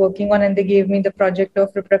I was working on, and they gave me the project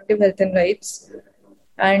of reproductive health and rights,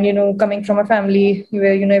 and, coming from a family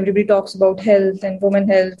where, everybody talks about health and women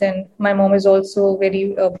health, and my mom is also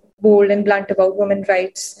very bold and blunt about women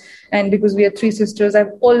rights. And because we are 3 sisters,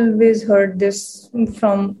 I've always heard this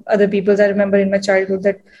from other people. I remember in my childhood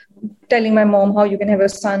that telling my mom how you can have a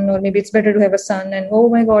son, or maybe it's better to have a son, and oh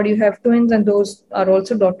my God, you have twins and those are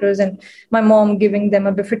also daughters. And my mom giving them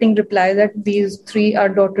a befitting reply that these 3 are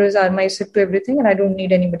daughters, are my sip to everything, and I don't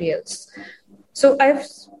need anybody else. So I've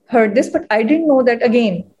heard this, but I didn't know that,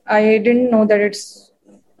 again, I didn't know that it's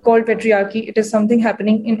called patriarchy. It is something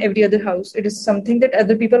happening in every other house. It is something that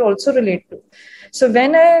other people also relate to. So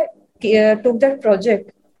when I took that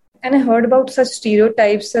project and I heard about such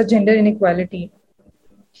stereotypes, such gender inequality,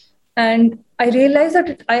 and I realized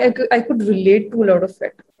that I could relate to a lot of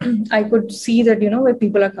it. I could see that, where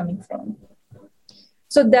people are coming from.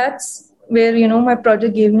 So that's where, my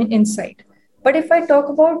project gave me insight. But if I talk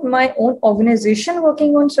about my own organization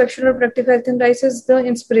working on sexual reproductive health and rights, is the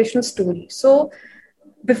inspirational story. So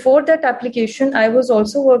before that application, I was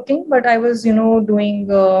also working, but I was, doing,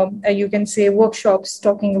 you can say, workshops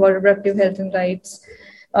talking about reproductive health and rights.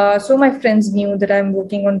 So my friends knew that I'm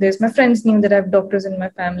working on this. My friends knew that I have doctors in my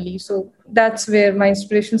family. So that's where my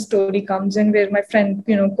inspirational story comes in, where my friend,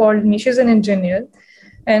 called me. She's an engineer.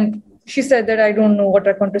 And she said that I don't know what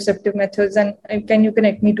are contraceptive methods, and can you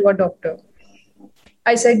connect me to a doctor?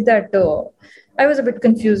 I said that I was a bit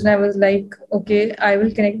confused, and I was like, okay, I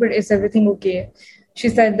will connect, but is everything okay? She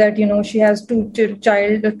said that, she has two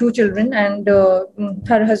children, and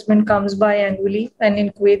her husband comes by annually. And in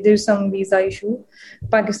Kuwait, there's some visa issue.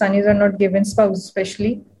 Pakistanis are not given spouse,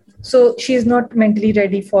 especially. So she's not mentally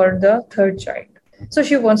ready for the third child. So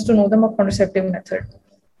she wants to know the contraceptive method.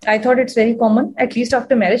 I thought it's very common, at least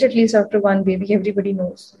after marriage, at least after one baby, everybody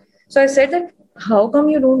knows. So I said that, how come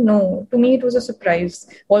you don't know? To me, it was a surprise,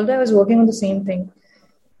 although I was working on the same thing.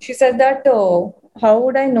 She said that, how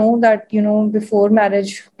would I know that, before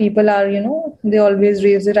marriage, people are, they always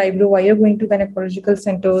raise their eyebrow, why you're going to gynecological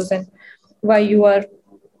centers and why you are,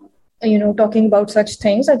 talking about such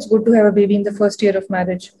things. It's good to have a baby in the first year of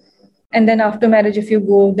marriage. And then after marriage, if you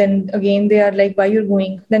go, then again, they are like, why you're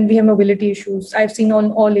going? Then we have mobility issues. I've seen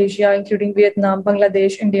on all Asia, including Vietnam,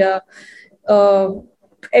 Bangladesh, India,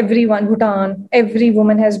 everyone, Bhutan, every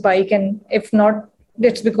woman has bike. And if not,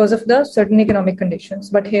 it's because of the certain economic conditions.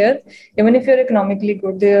 But here, even if you're economically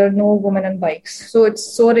good, there are no women on bikes. So it's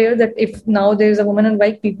so rare that if now there's a woman on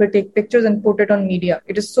bike, people take pictures and put it on media.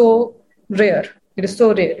 It is so rare. It is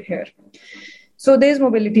so rare here. So there's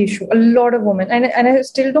mobility issue, a lot of women. And I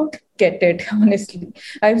still don't get it, honestly.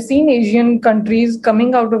 I've seen Asian countries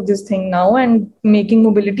coming out of this thing now and making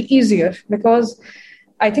mobility easier, because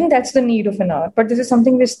I think that's the need of an hour. But this is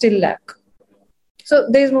something we still lack. So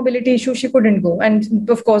there's mobility issue. She couldn't go. And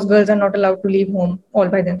of course, girls are not allowed to leave home all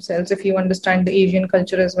by themselves, if you understand the Asian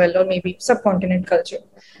culture as well, or maybe subcontinent culture.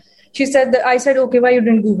 She said that, I said, okay, why you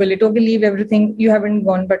didn't Google it? Okay, leave everything. You haven't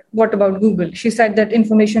gone, but what about Google? She said that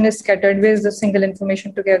information is scattered. Where is the single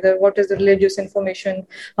information together? What is the religious information?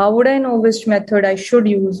 How would I know which method I should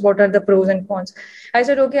use? What are the pros and cons? I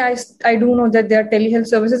said, okay, I do know that there are telehealth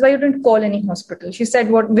services. Why you didn't call any hospital? She said,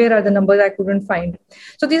 where are the numbers? I couldn't find.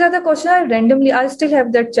 So these are the questions I still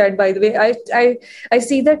have that chat, by the way. I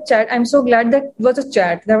see that chat. I'm so glad that was a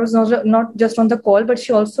chat. That was not just on the call, but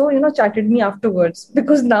she also, chatted me afterwards,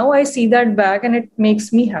 because now I see that back and it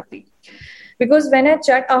makes me happy. Because when I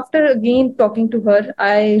chat, after again talking to her,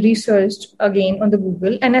 I researched again on the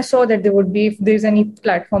Google and I saw that there would be, if there's any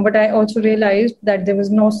platform, but I also realized that there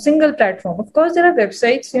was no single platform. Of course, there are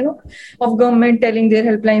websites, of government telling their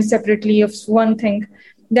helplines separately of one thing,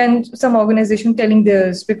 then some organization telling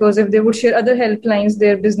theirs, because if they would share other helplines,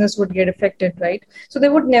 their business would get affected, right? So they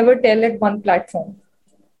would never tell at one platform.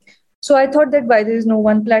 So I thought that why there is no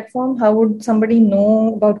one platform, how would somebody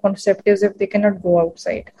know about contraceptives if they cannot go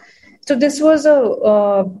outside? So this was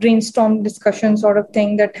a brainstorm discussion sort of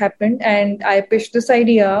thing that happened, and I pitched this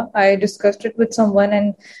idea. I discussed it with someone,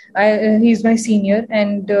 and he's my senior,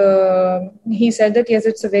 and he said that yes,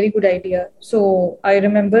 it's a very good idea. So I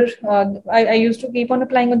remember I used to keep on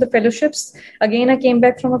applying on the fellowships. Again, I came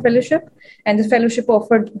back from a fellowship, and the fellowship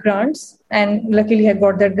offered grants, and luckily I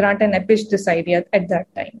got that grant, and I pitched this idea at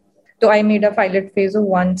that time. So I made a pilot phase of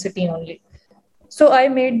one city only. So I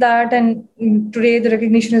made that, and today the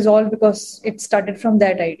recognition is all because it started from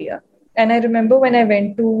that idea. And I remember when I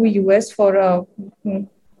went to US for a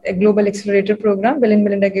global accelerator program, Bill and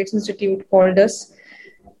Melinda Gates Institute called us.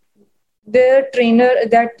 Their trainer,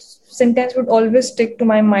 that sentence would always stick to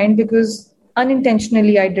my mind because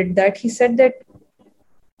unintentionally I did that. He said that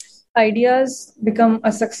ideas become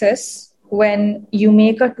a success when you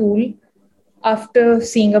make a tool after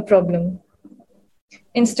seeing a problem,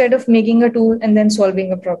 instead of making a tool and then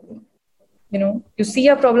solving a problem. You see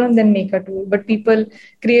a problem, then make a tool, but people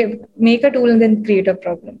make a tool and then create a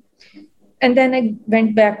problem. And then I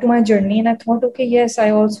went back to my journey and I thought, okay, yes,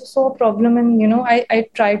 I also saw a problem, and, I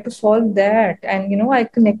tried to solve that, and, I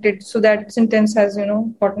connected. So that sentence has,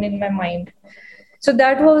 gotten in my mind. So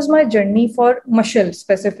that was my journey for Mashal,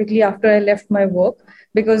 specifically after I left my work,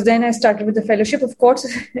 because then I started with the fellowship. Of course,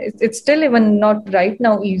 it's still even not right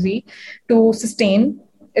now easy to sustain.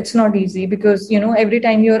 It's not easy because, every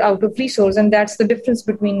time you're out of resource, and that's the difference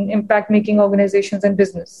between impact making organizations and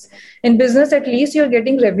business. In business, at least you're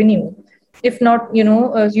getting revenue. If not,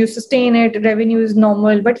 you sustain it, revenue is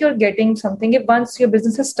normal, but you're getting something if once your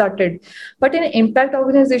business has started. But in an impact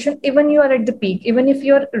organization, even you are at the peak, even if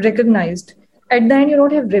you're recognized, at the end, you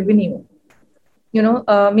don't have revenue.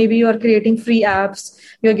 Maybe you're creating free apps,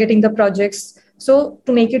 you're getting the projects. So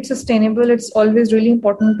to make it sustainable, it's always really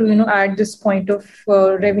important to, add this point of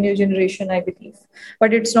revenue generation, I believe.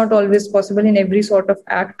 But it's not always possible in every sort of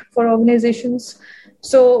act for organizations.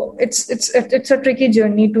 So it's a tricky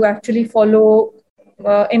journey to actually follow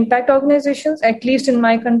impact organizations, at least in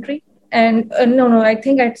my country. And no, I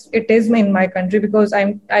think it is in my country, because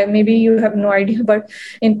I maybe you have no idea, but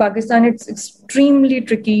in Pakistan, it's extremely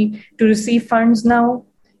tricky to receive funds now,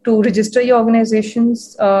 to register your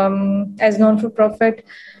organizations as non-for-profit.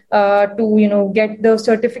 to get the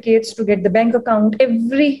certificates, to get the bank account.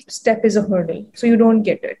 Every step is a hurdle, so you don't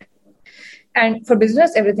get it. And for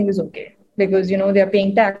business, everything is okay because they are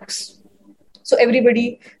paying tax. So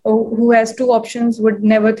everybody who has two options would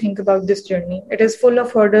never think about this journey. It is full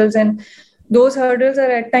of hurdles, and those hurdles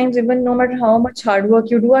are at times, even no matter how much hard work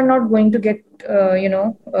you do, are not going to get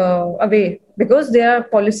away, because there are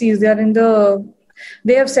policies.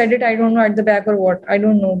 They have said it. I don't know at the back or what. I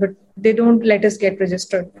don't know, but they don't let us get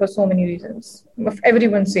registered for so many reasons.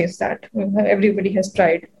 Everyone says that. Everybody has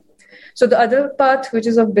tried. So the other path, which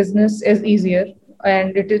is of business, is easier,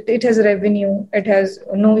 and it has revenue. It has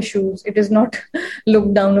no issues. It is not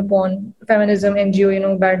looked down upon. Feminism,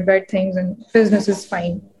 NGO, bad things, and business is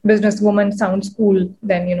fine. Businesswoman sounds cool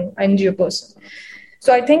than NGO person.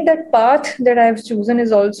 So I think that path that I've chosen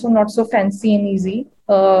is also not so fancy and easy.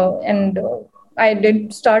 And I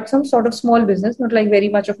did start some sort of small business, not like very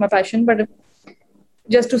much of my passion, but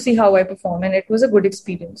just to see how I perform. And it was a good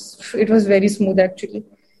experience. It was very smooth, actually.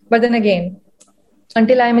 But then again,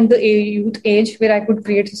 until I'm in the youth age where I could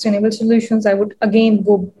create sustainable solutions, I would again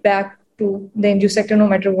go back to the NGO sector, no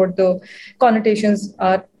matter what the connotations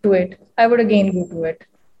are to it. I would again go to it.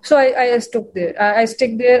 So I stuck there. I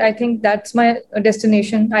stick there. I think that's my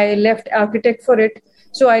destination. I left architect for it.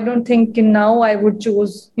 So I don't think now I would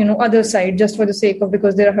choose, other side just for the sake of,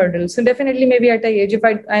 because there are hurdles. So definitely maybe at a age, if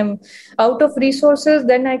I'm out of resources,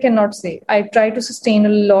 then I cannot say. I try to sustain a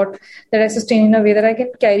lot, that I sustain in a way that I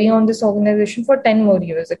can carry on this organization for 10 more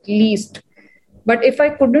years at least. But if I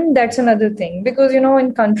couldn't, that's another thing. Because,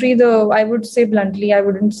 in country, I would say bluntly, I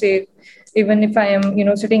wouldn't say, even if I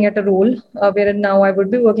am, sitting at a role where now I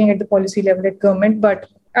would be working at the policy level at government, but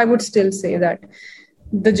I would still say that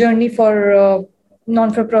the journey for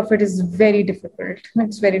non-for-profit is very difficult.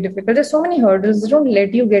 It's very difficult. There's so many hurdles. They don't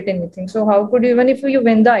let you get anything. So how could you, even if you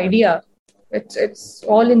win the idea, it's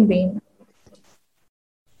all in vain.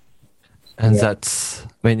 And that's,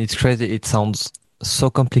 it's crazy. It sounds so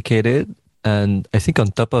complicated. And I think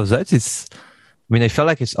on top of that, I feel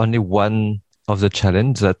like it's only one of the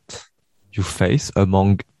challenges that you face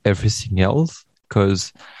among everything else.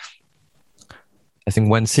 Because I think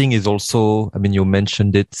one thing is also, you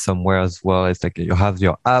mentioned it somewhere as well. It's like you have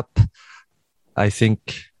your app. I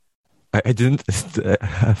think I didn't,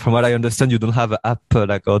 from what I understand, you don't have an app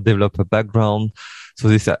or developer background. So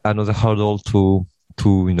this is another hurdle to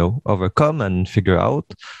overcome and figure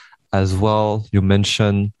out. As well, you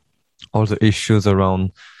mentioned all the issues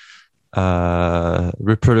around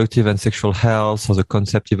reproductive and sexual health, or the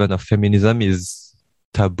concept even of feminism is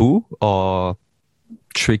taboo or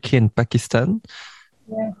tricky in Pakistan.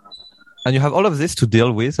 Yeah. And you have all of this to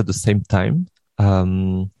deal with at the same time.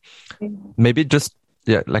 Maybe just,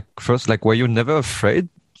 first, were you never afraid?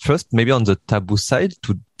 First, maybe on the taboo side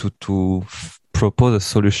to propose a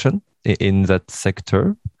solution in that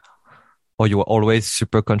sector? Or you were always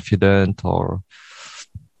super confident, or...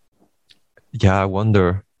 Yeah, I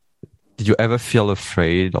wonder, did you ever feel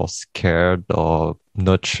afraid or scared or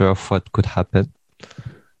not sure of what could happen?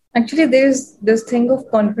 Actually, there's this thing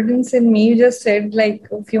of confidence in me. You just said like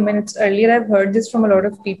a few minutes earlier, I've heard this from a lot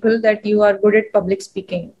of people, that you are good at public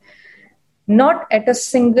speaking. Not at a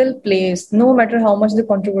single place, no matter how much the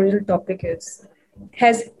controversial topic is,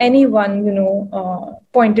 has anyone,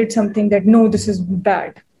 pointed something that, no, this is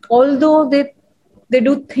bad. Although they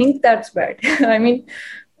do think that's bad.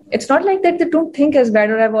 It's not like that they don't think as bad,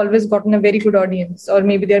 or I've always gotten a very good audience, or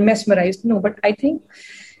maybe they're mesmerized. No, but I think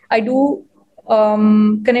I do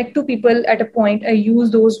connect to people at a point. I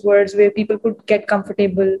use those words where people could get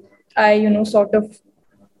comfortable. I, sort of,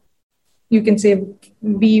 you can say,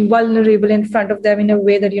 be vulnerable in front of them in a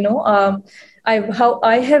way that,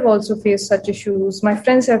 I have also faced such issues. My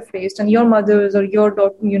friends have faced, and your mothers or your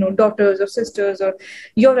daughters or sisters or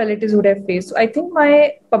your relatives would have faced. So I think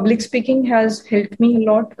my public speaking has helped me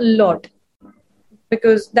a lot,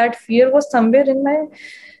 because that fear was somewhere in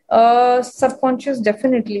my subconscious,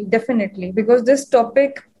 definitely, because this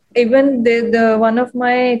topic, even the one of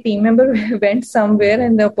my team member went somewhere,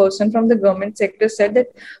 and the person from the government sector said that,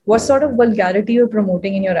 what sort of vulgarity you're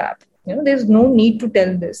promoting in your app? There's no need to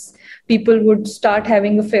tell this. People would start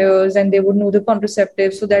having affairs, and they would know the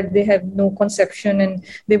contraceptives so that they have no conception, and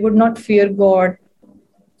they would not fear God.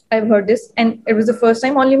 I've heard this, and it was the first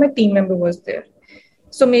time only my team member was there.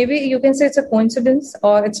 So maybe you can say it's a coincidence,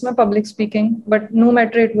 or it's my public speaking, but no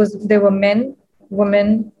matter, there were men,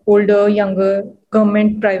 women, older, younger,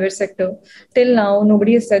 government, private sector. Till now,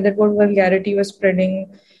 nobody has said that what vulgarity was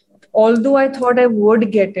spreading. Although I thought I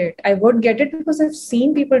would get it. I would get it because I've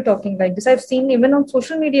seen people talking like this. I've seen even on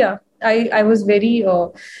social media. I was very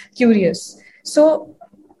curious. So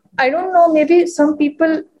I don't know, maybe some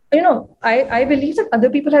people I believe that other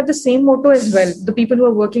people have the same motto as well. The people who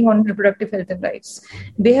are working on reproductive health and rights,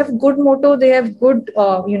 they have good motto, they have good,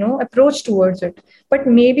 approach towards it. But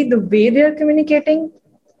maybe the way they are communicating,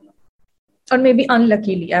 or maybe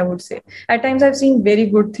unluckily, I would say, at times I've seen very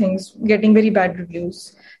good things getting very bad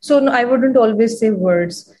reviews. So no, I wouldn't always say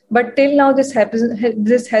words. But till now, this happens.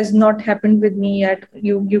 This has not happened with me yet.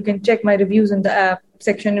 You can check my reviews in the app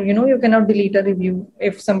section. You cannot delete a review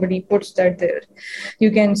if somebody puts that there.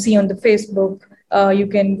 You can see on the Facebook. You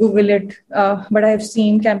can Google it. But I've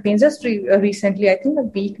seen campaigns just recently. I think a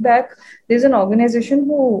week back, there's an organization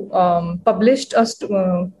who published a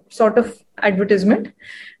sort of advertisement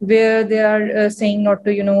where they are saying not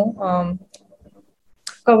to,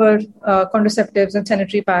 cover contraceptives and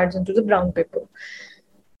sanitary pads into the brown paper.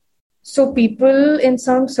 So people in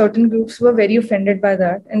some certain groups were very offended by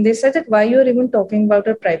that. And they said that why you're even talking about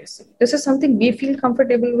our privacy? This is something we feel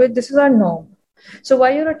comfortable with. This is our norm. So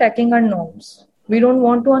why you're attacking our norms? We don't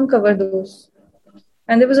want to uncover those.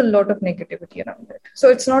 And there was a lot of negativity around it. So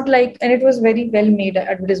it's not like, and it was very well made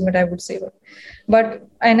advertisement, I would say.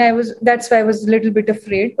 That's why I was a little bit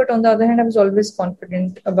afraid. But on the other hand, I was always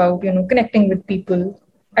confident about, connecting with people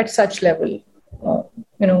at such level,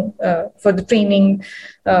 for the training.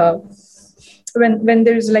 When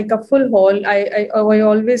there's like a full hall, I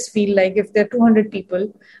always feel like if there are 200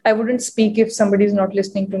 people, I wouldn't speak if somebody's not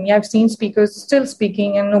listening to me. I've seen speakers still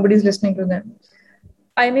speaking and nobody's listening to them.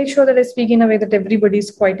 I make sure that I speak in a way that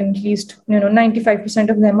everybody's quiet, and at least 95%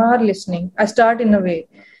 of them are listening. I start in a way,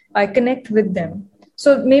 I connect with them.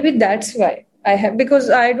 So maybe that's why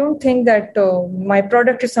because I don't think that my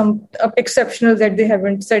product is some exceptional that they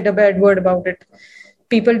haven't said a bad word about it.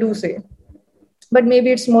 People do say, but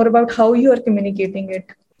maybe it's more about how you are communicating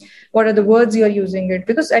it. What are the words you are using it?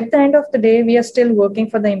 Because at the end of the day, we are still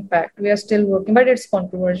working for the impact. We are still working, but it's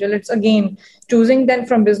controversial. It's again choosing then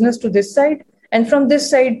from business to this side. And from this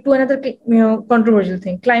side to another, controversial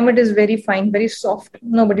thing. Climate is very fine, very soft.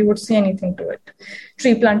 Nobody would say anything to it.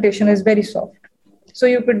 Tree plantation is very soft. So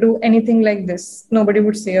you could do anything like this. Nobody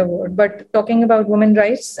would say a word. But talking about women's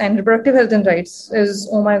rights and reproductive health and rights is,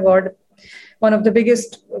 oh my God, one of the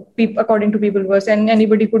biggest, according to people, was, and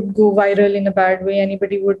anybody could go viral in a bad way.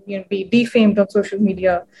 Anybody would be defamed on social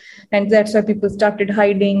media. And that's why people started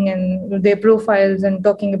hiding and their profiles and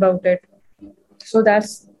talking about it. So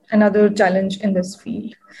that's another challenge in this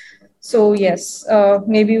field. So yes,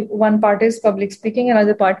 maybe one part is public speaking,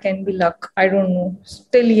 another part can be luck. I don't know.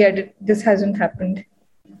 Still yet, this hasn't happened.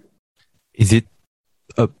 Is it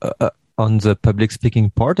on the public speaking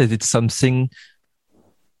part? Is it something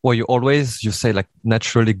where you say like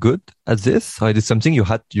naturally good at this, or is it something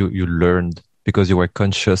you learned because you were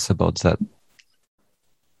conscious about that?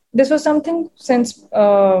 This was something since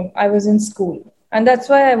I was in school. And that's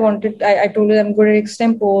why I told you I'm good at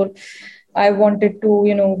extempore. I wanted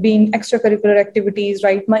to, be in extracurricular activities,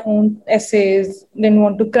 write my own essays, didn't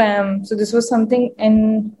want to cram. So this was something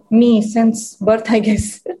in me since birth, I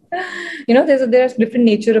guess. There's different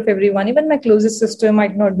nature of everyone. Even my closest sister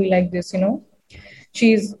might not be like this,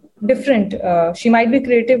 She's different. She might be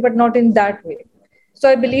creative, but not in that way. So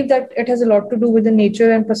I believe that it has a lot to do with the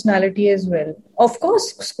nature and personality as well. Of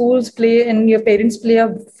course, schools play and your parents play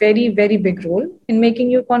a very, very big role in making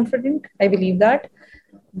you confident. I believe that.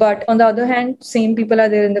 But on the other hand, same people are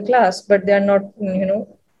there in the class, but they are not,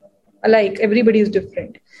 alike. Everybody is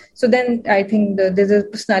different. So then I think there's a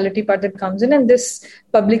personality part that comes in, and this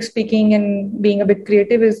public speaking and being a bit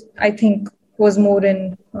creative was more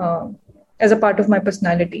in as a part of my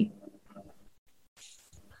personality.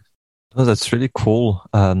 Oh, that's really cool.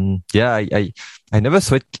 I never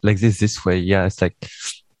saw it like this way. Yeah, it's like,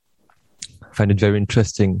 I find it very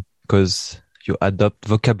interesting because you adopt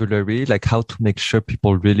vocabulary, like how to make sure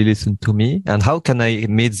people really listen to me, and how can I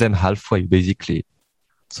meet them halfway, basically,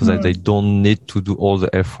 so that they don't need to do all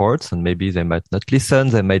the efforts, and maybe they might not listen,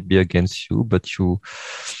 they might be against you, but because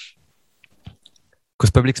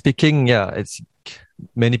public speaking, it's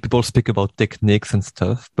many people speak about techniques and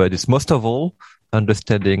stuff, but it's most of all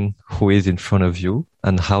understanding who is in front of you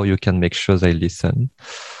and how you can make sure they listen.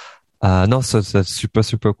 So that's super,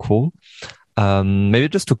 super cool. Maybe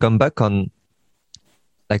just to come back on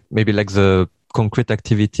maybe the concrete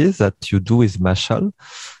activities that you do with Mashal.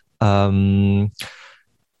 I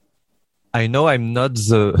know I'm not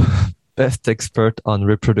the best expert on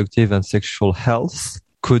reproductive and sexual health.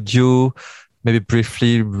 Could you maybe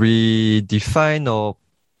briefly redefine or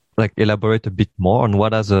elaborate a bit more on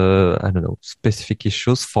what are the, specific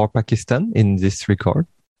issues for Pakistan in this regard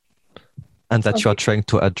and that you are trying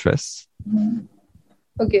to address?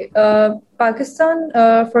 Okay. Pakistan,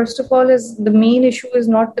 first of all, is the main issue is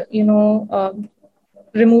not,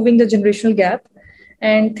 removing the generational gap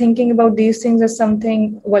and thinking about these things as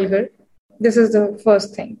something vulgar. This is the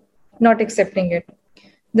first thing, not accepting it.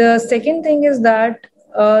 The second thing is that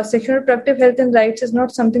sexual reproductive health and rights is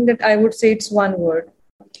not something that I would say it's one word.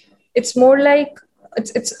 It's more like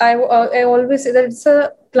I always say that it's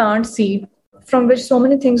a plant seed from which so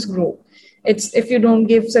many things grow. It's if you don't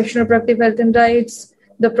give sexual reproductive health and rights,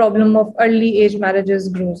 the problem of early age marriages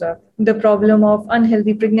grows up. The problem of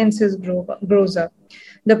unhealthy pregnancies grows up.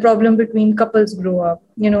 The problem between couples grow up.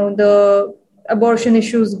 The abortion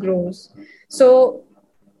issues grows. So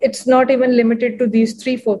it's not even limited to these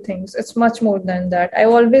 3-4 things. It's much more than that. I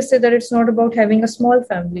always say that it's not about having a small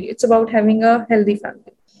family. It's about having a healthy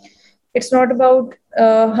family. It's not about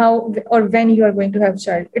how or when you are going to have a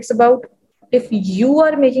child. It's about if you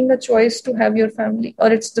are making a choice to have your family,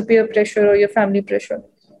 or it's the peer pressure or your family pressure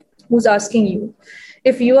who's asking you.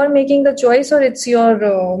 If you are making the choice, or it's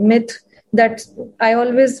your myth. That I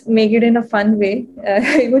always make it in a fun way,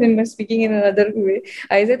 even in my speaking in another way.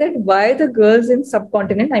 I say that why the girls in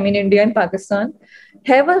subcontinent, I mean India and Pakistan,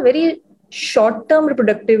 have a very short-term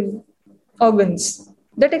reproductive organs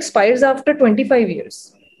that expires after 25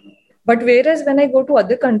 years. But whereas when I go to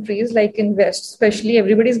other countries like in West, especially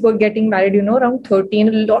everybody's getting married, around 30, and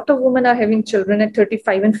a lot of women are having children at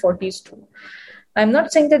 35 and 40s too. I'm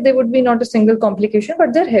not saying that there would be not a single complication,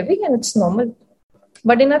 but they're heavy and it's normal.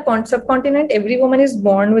 But in our subcontinent, every woman is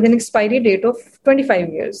born with an expiry date of 25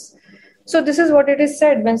 years. So this is what it is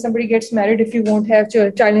said when somebody gets married. If you won't have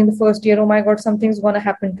a child in the first year, oh my God, something's going to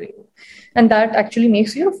happen to you. And that actually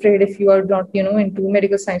makes you afraid if you are not, into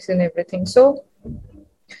medical science and everything. So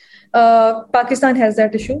Pakistan has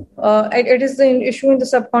that issue. It is the issue in the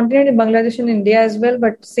subcontinent, in Bangladesh and India as well,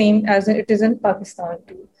 but same as it is in Pakistan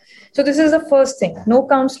too. So this is the first thing. No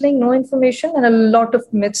counseling, no information, and a lot of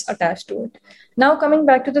myths attached to it. Now coming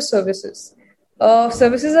back to the services.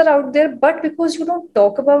 Services are out there, but because you don't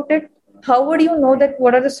talk about it, how would you know that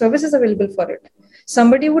what are the services available for it?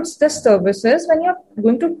 Somebody would suggest services when you're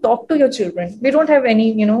going to talk to your children. We don't have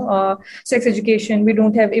any, sex education. We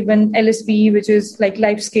don't have even LSB, which is like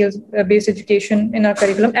life skills based education in our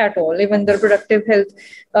curriculum at all. Even the reproductive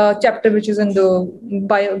health chapter, which is in the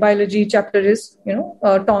biology chapter, is,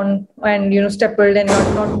 torn and, steppled and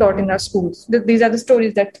not taught in our schools. These are the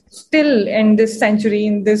stories that still in this century,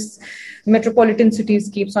 in this metropolitan cities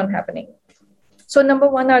keeps on happening. So number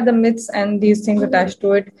one are the myths and these things attached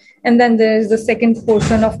to it. And then there's the second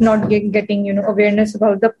portion of not getting, awareness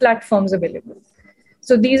about the platforms available.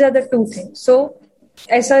 So these are the two things. So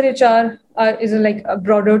SRHR is like a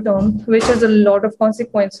broader term, which has a lot of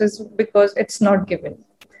consequences because it's not given.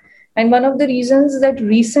 And one of the reasons that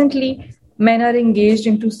recently men are engaged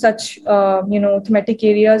into such, thematic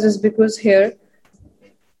areas is because here,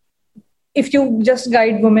 if you just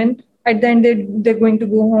guide women, at the end, they're going to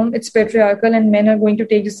go home. It's patriarchal and men are going to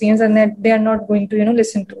take decisions and that they are not going to,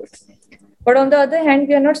 listen to it. But on the other hand,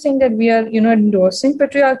 we are not saying that we are, endorsing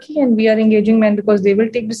patriarchy and we are engaging men because they will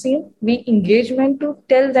take decisions. We engage men to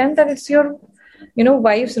tell them that it's your,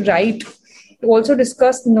 wife's right to also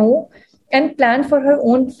discuss no and plan for her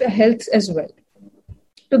own health as well,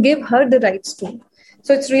 to give her the rights too.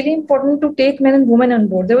 So it's really important to take men and women on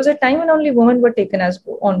board. There was a time when only women were taken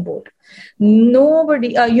on board.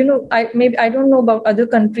 Nobody, I don't know about other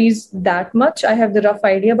countries that much. I have the rough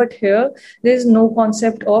idea, but here there is no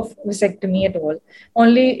concept of vasectomy at all.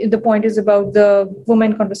 Only the point is about the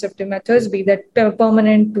women contraceptive methods, be that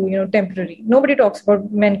permanent to temporary. Nobody talks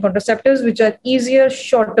about men contraceptives, which are easier,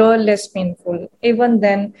 shorter, less painful. Even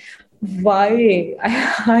then, why?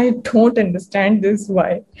 I don't understand this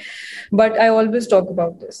why. But I always talk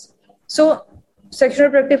about this. So sexual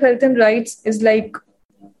reproductive health and rights is like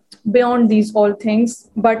beyond these all things,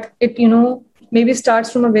 but it, maybe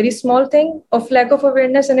starts from a very small thing of lack of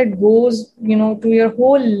awareness and it goes, to your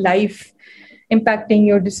whole life, impacting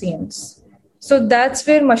your decisions. So that's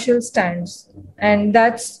where Mashal stands. And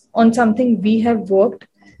that's on something we have worked.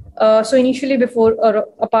 So initially before or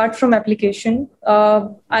apart from application,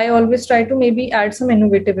 I always try to maybe add some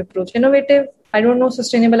innovative approach. Innovative, I don't know,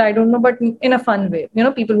 sustainable, I don't know, but in a fun way,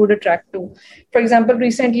 people would attract to. For example,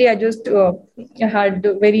 recently I just had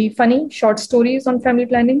very funny short stories on family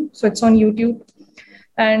planning. So it's on YouTube.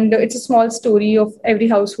 And it's a small story of every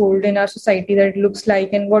household in our society that it looks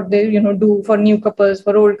like and what they, do for new couples,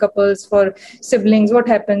 for old couples, for siblings, what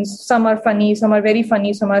happens. Some are funny, some are very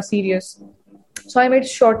funny, some are serious. So I made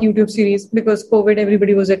short YouTube series because COVID,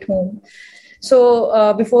 everybody was at home.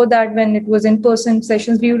 So before that, when it was in-person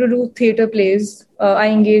sessions, we used to do theater plays. I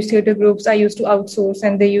engaged theater groups. I used to outsource,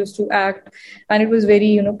 and they used to act, and it was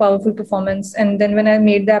very powerful performance. And then when I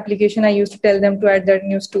made the application, I used to tell them to add that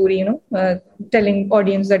new story. Telling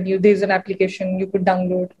audience that there's an application you could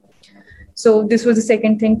download. So this was the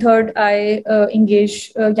second thing. Third, I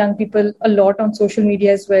engage young people a lot on social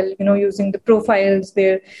media as well. Using the profiles,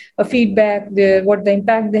 their feedback, their what the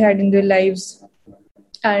impact they had in their lives,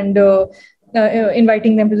 and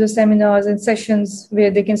inviting them to the seminars and sessions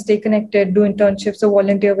where they can stay connected, do internships or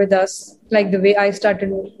volunteer with us, like the way I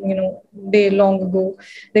started, day long ago.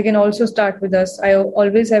 They can also start with us. I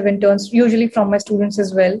always have interns, usually from my students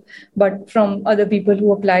as well, but from other people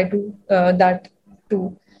who apply to that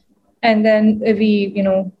too. And then we,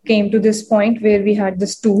 came to this point where we had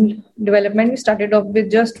this tool development. We started off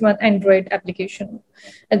with just one Android application.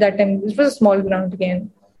 At that time, it was a small ground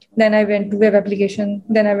again. Then I went to web application.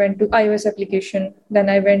 Then I went to iOS application. Then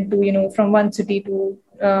I went to, from one city to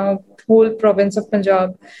whole province of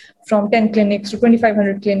Punjab, from 10 clinics to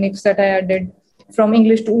 2,500 clinics that I added. From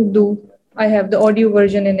English to Urdu, I have the audio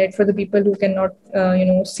version in it for the people who cannot,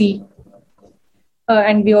 see.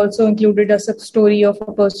 And we also included a story of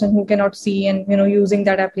a person who cannot see and, using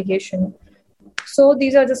that application. So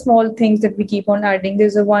these are the small things that we keep on adding.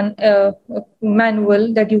 There's a one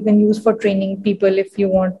manual that you can use for training people if you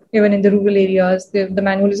want, even in the rural areas. The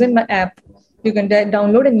manual is in my app. You can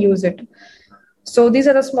download and use it. So these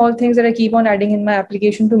are the small things that I keep on adding in my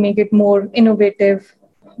application to make it more innovative,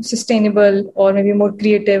 sustainable, or maybe more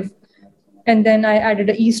creative. And then I added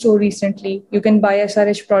an e-store recently. You can buy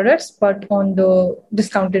SRH products, but on the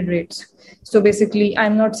discounted rates. So basically,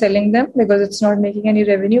 I'm not selling them because it's not making any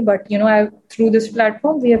revenue. But, through this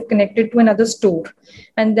platform, we have connected to another store.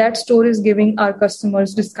 And that store is giving our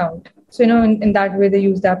customers discount. So, in that way, they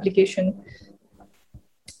use the application.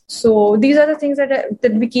 So these are the things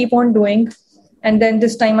that we keep on doing. And then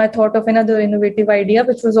this time I thought of another innovative idea,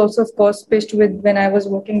 which was also, of course, pitched with when I was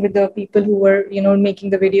working with the people who were, making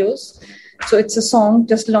the videos. So it's a song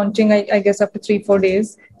just launching, I guess, after 3-4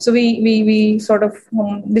 days. So we sort of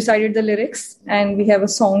decided the lyrics and we have a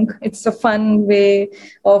song. It's a fun way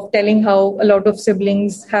of telling how a lot of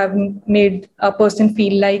siblings have made a person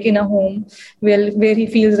feel like in a home where he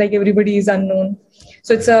feels like everybody is unknown.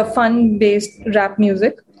 So it's a fun-based rap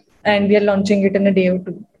music and we are launching it in a day or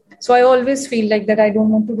two. So I always feel like that I don't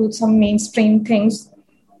want to do some mainstream things,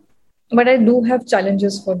 but I do have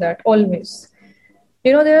challenges for that, always.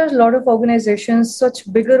 There are a lot of organizations,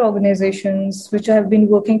 such bigger organizations, which have been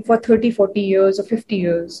working for 30, 40 years or 50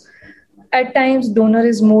 years. At times, donor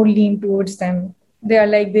is more lean towards them. They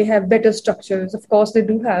have better structures. Of course, they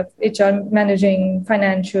do have HR, managing,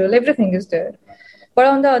 financial, everything is there. But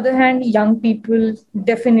on the other hand, young people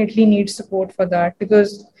definitely need support for that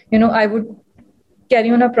because, I would carry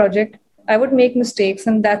on a project, I would make mistakes,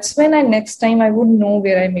 and that's when next time I would know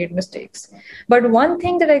where I made mistakes. But one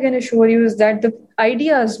thing that I can assure you is that the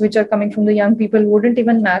ideas which are coming from the young people wouldn't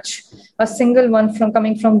even match a single one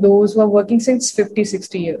coming from those who are working since 50,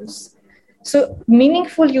 60 years. So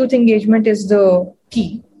meaningful youth engagement is the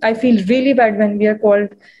key. I feel really bad when we are called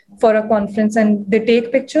for a conference and they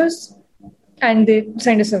take pictures and they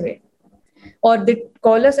send us away. Or they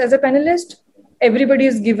call us as a panelist. Everybody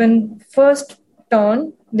is given first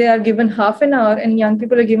turn, they are given half an hour and young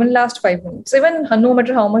people are given last 5 minutes. Even no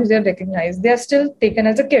matter how much they are recognized, they are still taken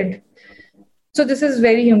as a kid. So this is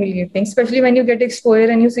very humiliating, especially when you get exposure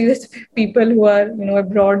and you see this people who are,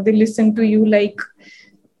 abroad, they listen to you like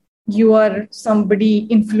you are somebody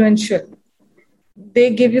influential. They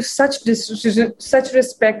give you such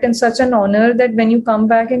respect and such an honor that when you come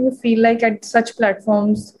back and you feel like at such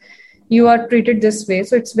platforms, you are treated this way.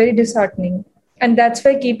 So it's very disheartening. And that's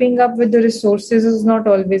why keeping up with the resources is not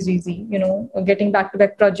always easy, getting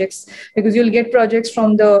back-to-back projects, because you'll get projects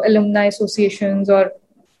from the alumni associations or,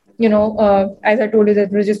 as I told you,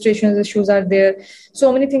 that registration issues are there.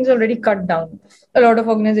 So many things already cut down. A lot of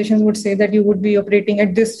organizations would say that you would be operating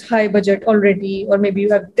at this high budget already, or maybe you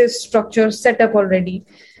have this structure set up already.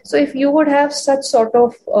 So if you would have such sort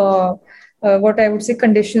of, what I would say,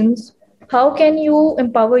 conditions, how can you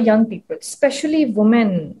empower young people, especially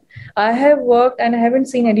women? I have worked and I haven't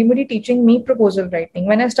seen anybody teaching me proposal writing.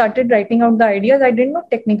 When I started writing out the ideas, I didn't know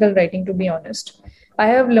technical writing, to be honest. I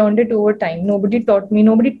have learned it over time. Nobody taught me.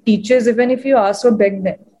 Nobody teaches. Even if you ask or beg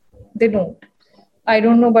them, they don't. I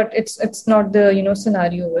don't know, but it's not the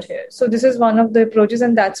scenario over here. So this is one of the approaches,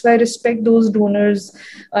 and that's why I respect those donors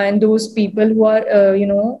and those people who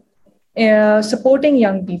are supporting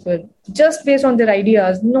young people just based on their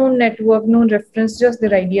ideas, no network, no reference, just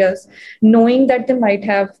their ideas, knowing that they might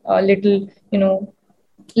have a little,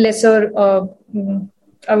 lesser,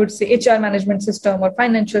 I would say, HR management system or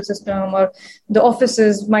financial system, or the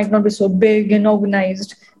offices might not be so big and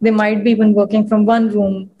organized. They might be even working from one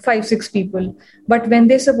room, 5, 6 people. But when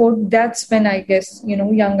they support, that's when I guess,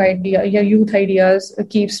 youth ideas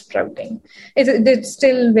keep sprouting. It's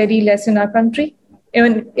still very less in our country.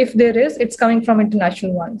 Even if there is, it's coming from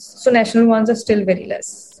international ones. So national ones are still very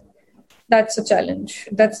less. That's a challenge.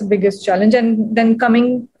 That's the biggest challenge. And then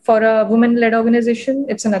coming for a women-led organization,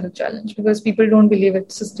 it's another challenge because people don't believe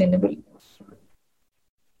it's sustainable.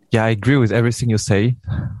 Yeah, I agree with everything you say,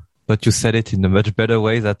 but you said it in a much better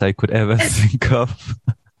way that I could ever think of.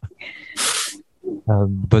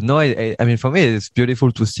 But no, I mean, for me, it's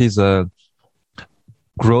beautiful to see the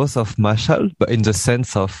growth of Mashal, but in the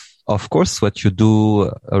sense of course, what you do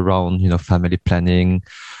around, family planning,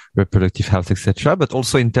 reproductive health, etc., but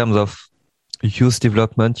also in terms of youth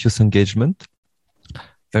development, youth engagement.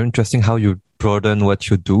 Very interesting how you broaden what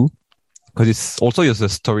you do, because it's also the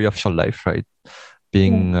story of your life, right?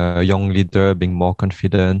 Being a young leader, being more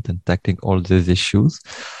confident and tackling all these issues.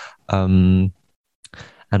 And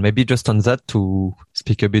maybe just on that to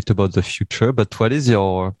speak a bit about the future, but what is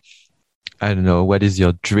your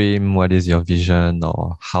dream? What is your vision,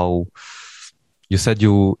 or how you said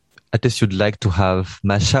at least you'd like to have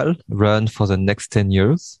Mashal run for the next 10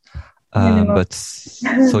 years. But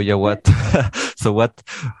so yeah, what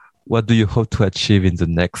do you hope to achieve in the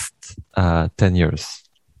next 10 years?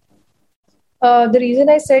 The reason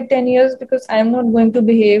I said 10 years, because I'm not going to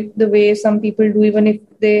behave the way some people do, even if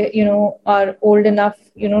they, are old enough,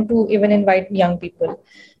 to even invite young people.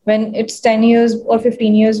 When it's 10 years or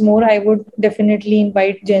 15 years more, I would definitely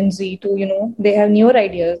invite Gen Z to, they have newer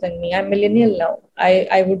ideas than me. I'm millennial now.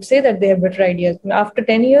 I would say that they have better ideas. After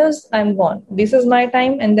 10 years, I'm gone. This is my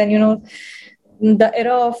time. And then, the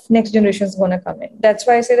era of next generation is going to come in. That's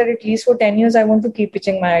why I say that at least for 10 years, I want to keep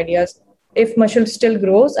pitching my ideas. If Mashal still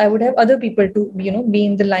grows, I would have other people to, be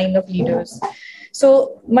in the line of leaders.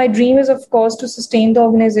 So my dream is, of course, to sustain the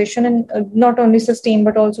organization, and not only sustain,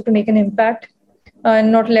 but also to make an impact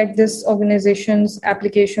and not let this organization's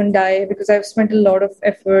application die, because I've spent a lot of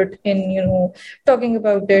effort in, talking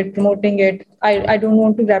about it, promoting it. I don't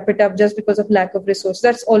want to wrap it up just because of lack of resources.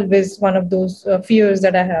 That's always one of those fears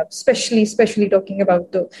that I have, especially talking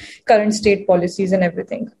about the current state policies and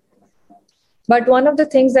everything. But one of the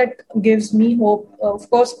things that gives me hope, of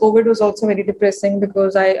course, COVID was also very depressing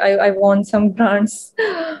because I won some grants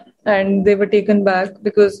and they were taken back,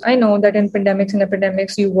 because I know that in pandemics and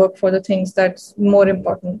epidemics, you work for the things that's more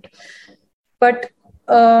important. But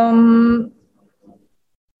I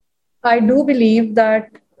do believe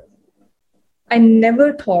that I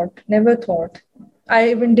never thought, I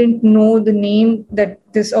even didn't know the name that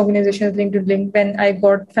this organization is linked to when I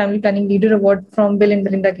got Family Planning Leader Award from Bill and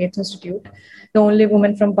Melinda Gates Institute, the only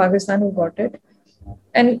woman from Pakistan who got it.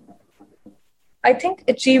 And I think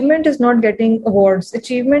achievement is not getting awards.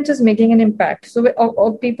 Achievement is making an impact.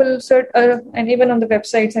 So people search, and even on the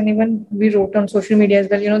websites, and even we wrote on social media as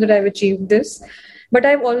well, that I've achieved this. But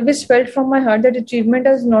I've always felt from my heart that achievement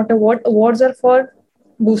is not award. Awards are for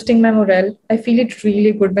boosting my morale. I feel it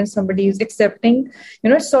really good when somebody is accepting,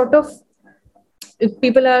 sort of,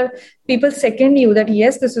 people second you that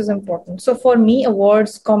yes, this is important. So for me,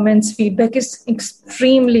 awards, comments, feedback is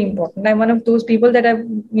extremely important. I'm one of those people that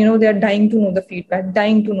they are dying to know the feedback,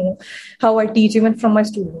 dying to know how I teach, even from my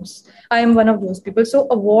students. I am one of those people. So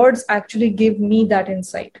awards actually give me that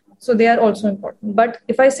insight. So they are also important. But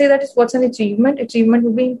if I say that what's an achievement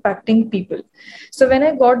would be impacting people. So when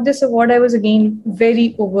I got this award, I was again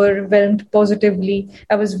very overwhelmed positively.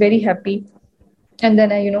 I was very happy. And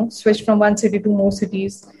then I, switched from one city to more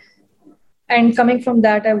cities. And coming from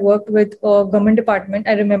that, I worked with a government department.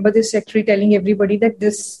 I remember the secretary telling everybody that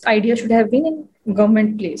this idea should have been in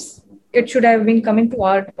government place. It should have been coming to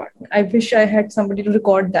our department. I wish I had somebody to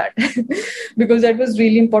record that because that was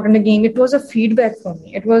really important. Again, it was a feedback for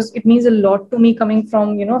me. It means a lot to me coming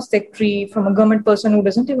from, secretary, from a government person who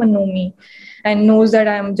doesn't even know me and knows that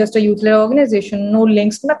I'm just a youth-led organization, no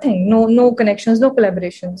links, nothing, no connections, no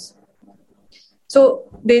collaborations. So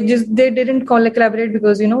they didn't collaborate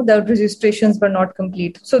because, the registrations were not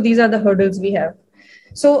complete. So these are the hurdles we have.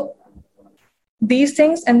 So these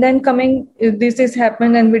things, and then this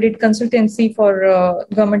happened, and we did consultancy for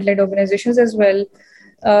government-led organizations as well.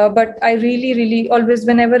 But I really, really always,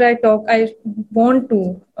 whenever I talk, I want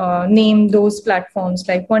to name those platforms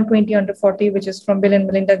like 120 under 40, which is from Bill and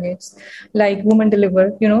Melinda Gates, like Women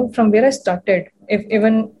Deliver, from where I started. If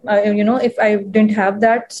I didn't have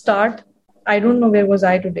that start, I don't know where was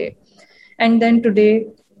I today. And then today,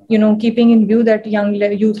 keeping in view that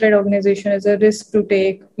youth-led organization is a risk to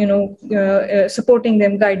take, supporting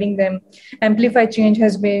them, guiding them. Amplify Change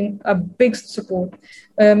has been a big support,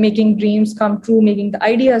 making dreams come true, making the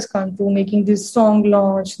ideas come true, making this song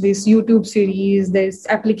launch, this YouTube series, this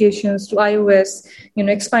applications to iOS,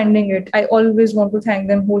 expanding it. I always want to thank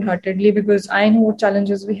them wholeheartedly because I know what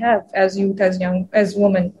challenges we have as youth, as young, as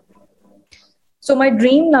women. So my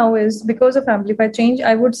dream now is, because of Amplify Change,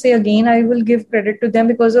 I would say again, I will give credit to them.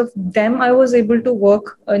 Because of them, I was able to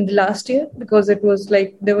work in the last year, because it was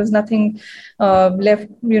like there was nothing left,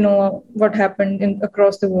 what happened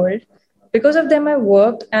across the world. Because of them, I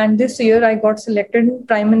worked, and this year I got selected in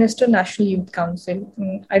Prime Minister National Youth Council.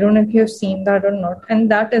 I don't know if you have seen that or not, and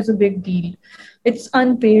that is a big deal. It's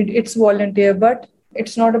unpaid, it's volunteer, but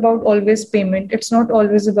it's not about always payment. It's not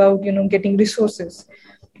always about, getting resources.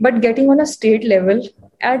 But getting on a state level,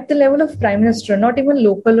 at the level of Prime Minister, not even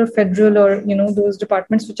local or federal or, those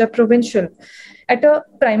departments which are provincial, at a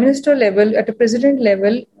Prime Minister level, at a president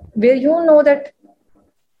level, where that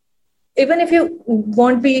even if you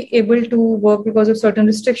won't be able to work because of certain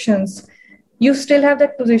restrictions, you still have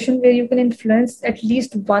that position where you can influence at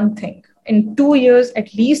least one thing. In 2 years,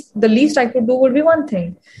 at least, the least I could do would be one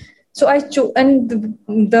thing. So I chose, and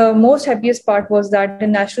the most happiest part was that the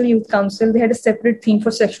National Youth Council, they had a separate theme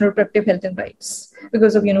for sexual reproductive health and rights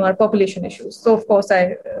because of, our population issues. So of course,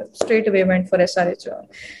 I straight away went for SRHR.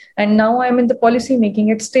 And now I'm in the policy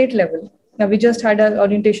making at state level. Now we just had an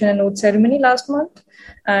orientation and oath ceremony last month.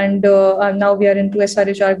 And now we are into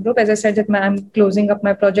SRHR group. As I said, that I'm closing up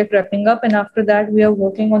my project, wrapping up. And after that, we are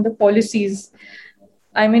working on the policies.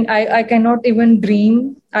 I mean, I cannot even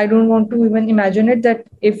dream. I don't want to even imagine it, that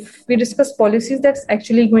if we discuss policies that's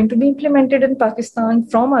actually going to be implemented in Pakistan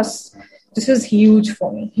from us, this is huge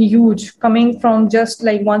for me, huge. Coming from just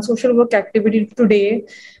like one social work activity today,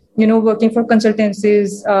 working for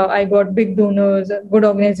consultancies, I got big donors, good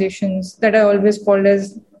organizations that I always called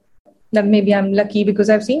as that maybe I'm lucky because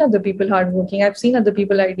I've seen other people hardworking. I've seen other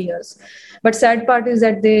people ideas. But sad part is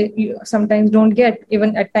that they sometimes don't get,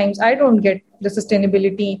 even at times I don't get the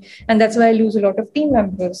sustainability. And that's why I lose a lot of team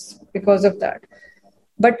members because of that.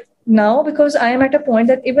 But now, because I am at a point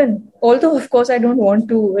that even, although of course I don't want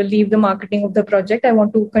to leave the marketing of the project, I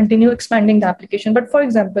want to continue expanding the application. But for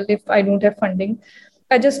example, if I don't have funding,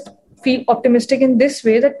 I just feel optimistic in this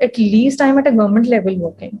way that at least I'm at a government level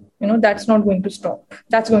working. That's not going to stop.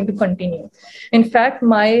 That's going to continue. In fact,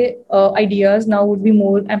 my ideas now would be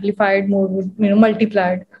more amplified, more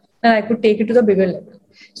multiplied, and I could take it to the bigger level.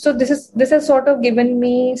 So this has sort of given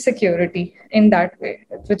me security in that way,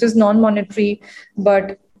 which is non-monetary,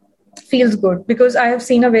 but feels good, because I have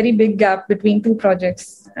seen a very big gap between two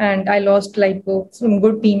projects, and I lost some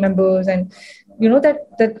good team members, and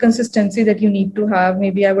that consistency that you need to have.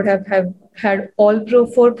 Maybe I would have had all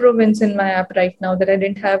four province in my app right now, that I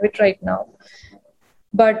didn't have it right now.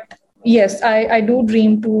 But yes, I do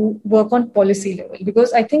dream to work on policy level,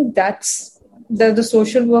 because I think that's the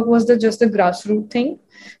social work was just the grassroots thing.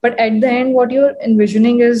 But at the end, what you're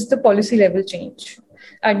envisioning is the policy level change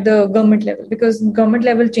at the government level, because government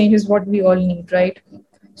level change is what we all need, right?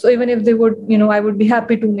 So even if they would, I would be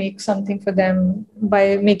happy to make something for them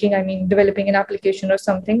by developing an application or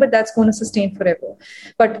something, but that's going to sustain forever.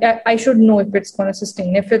 But I should know if it's going to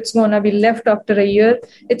sustain. If it's going to be left after a year,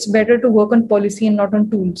 it's better to work on policy and not on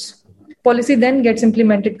tools. Policy then gets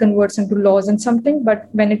implemented, converts into laws and something, but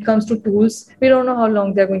when it comes to tools, we don't know how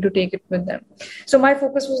long they're going to take it with them. So my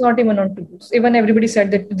focus was not even on tools. Even everybody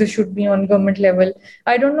said that this should be on government level.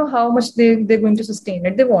 I don't know how much they're going to sustain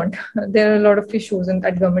it. They won't. There are a lot of issues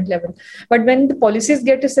at government level. But when the policies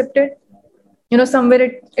get accepted,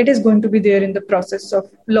 somewhere it is going to be there in the process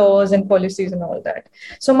of laws and policies and all that.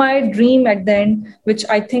 So my dream at the end, which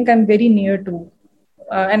I think I'm very near to,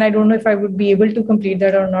 and I don't know if I would be able to complete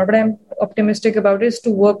that or not, but I'm optimistic about it, is to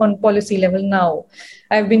work on policy level now.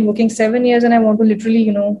 I've been working 7 years, and I want to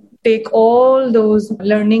literally, take all those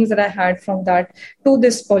learnings that I had from that to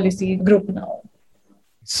this policy group now.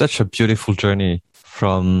 Such a beautiful journey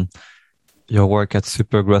from your work at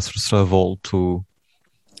super grassroots level to,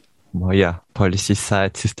 policy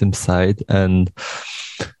side, system side. And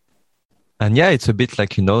it's a bit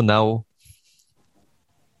like, now,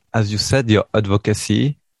 as you said, your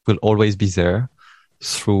advocacy will always be there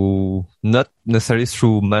through, not necessarily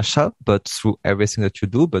through Masha, but through everything that you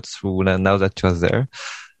do, but through now that you're there.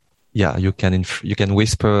 Yeah, you can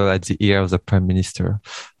whisper at the ear of the Prime Minister.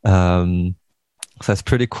 So that's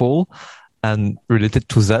pretty cool. And related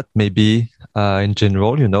to that, maybe in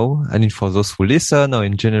general, for those who listen, or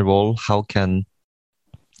in general, how can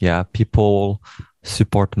people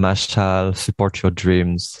support Mashal, support your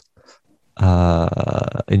dreams?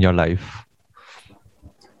 in your life?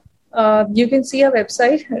 You can see our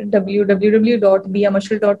website,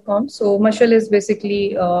 www.beamashal.com. So mashal is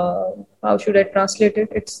basically, how should I translate it?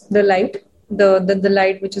 It's the light, the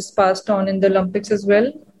light which is passed on in the Olympics as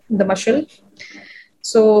well, the mashal.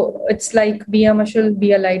 So it's like be a mashal,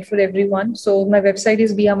 be a light for everyone. So my website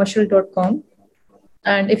is beamashal.com.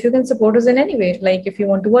 And if you can support us in any way, like if you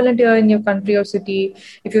want to volunteer in your country or city,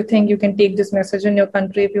 if you think you can take this message in your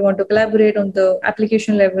country, if you want to collaborate on the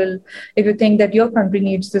application level, if you think that your country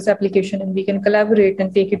needs this application and we can collaborate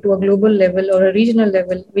and take it to a global level or a regional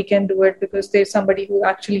level, we can do it, because there's somebody who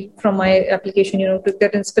actually from my application, took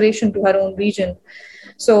that inspiration to her own region.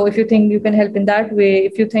 So if you think you can help in that way,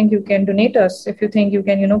 if you think you can donate us, if you think you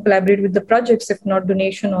can, collaborate with the projects, if not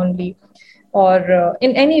donation only, or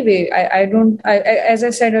in any way, as I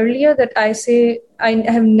said earlier, that I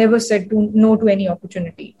have never said no to any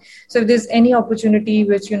opportunity. So if there's any opportunity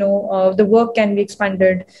which, the work can be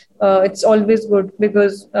expanded, it's always good,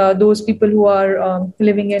 because those people who are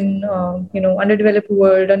living in, underdeveloped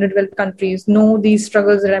world, underdeveloped countries know these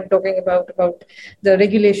struggles that I'm talking about the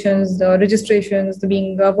regulations, the registrations, the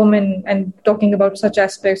being a woman, and talking about such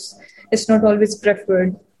aspects. It's not always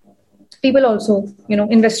preferred. People also,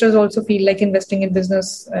 investors also feel like investing in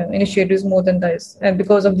business initiatives more than this,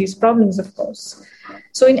 because of these problems, of course.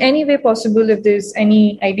 So in any way possible, if there's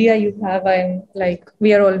any idea you have, I'm like,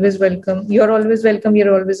 we are always welcome. You're always welcome.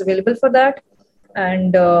 You're always available for that.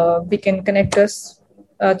 And we can connect us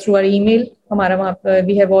through our email.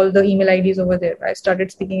 We have all the email IDs over there. I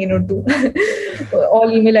started speaking in Urdu.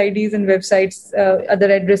 All email IDs and websites,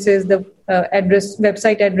 other addresses, the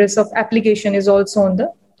website address of application is also on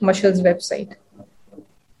the Mashal's website.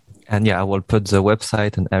 And yeah, I will put the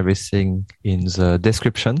website and everything in the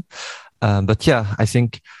description. But yeah, I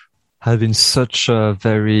think having such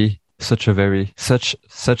inspiring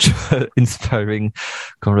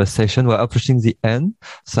conversation, we're approaching the end.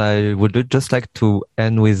 So I would just like to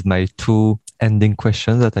end with my two ending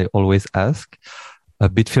questions that I always ask. A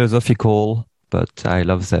bit philosophical, but I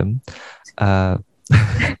love them. But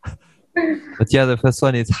yeah, the first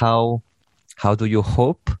one is how do you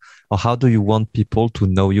hope, or how do you want people to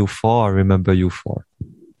know you for or remember you for?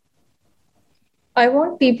 I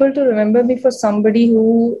want people to remember me for somebody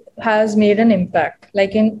who has made an impact,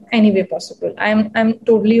 like in any way possible. I'm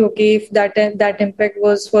totally okay if that impact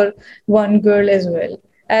was for one girl as well.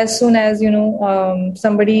 As soon as,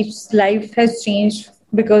 somebody's life has changed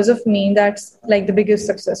because of me, that's like the biggest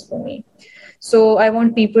success for me. So I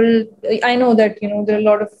want people, I know that, there are a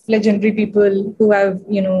lot of legendary people who have,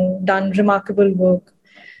 done remarkable work.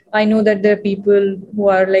 I know that there are people who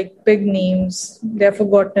are like big names. They're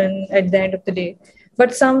forgotten at the end of the day.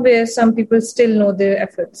 But somewhere, some people still know their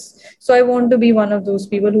efforts. So I want to be one of those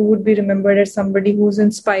people who would be remembered as somebody who's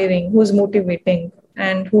inspiring, who's motivating,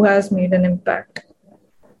 and who has made an impact.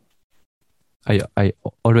 I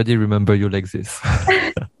already remember you like this.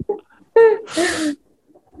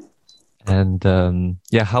 And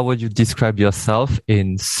how would you describe yourself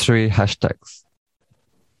in 3 hashtags?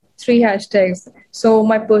 3 hashtags. So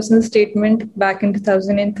my personal statement back in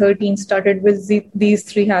 2013 started with these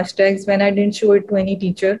 3 hashtags when I didn't show it to any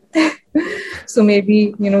teacher. So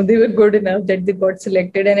maybe, they were good enough that they got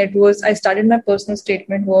selected. And I started my personal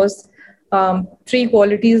statement was 3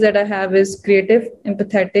 qualities that I have is creative,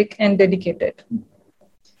 empathetic, and dedicated.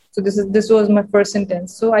 So this was my first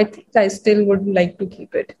sentence. So I think I still would like to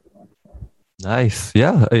keep it. Nice.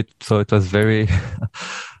 Yeah. So it was very,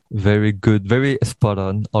 very good, very spot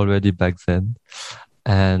on already back then.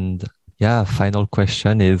 And yeah, final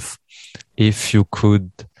question is, if you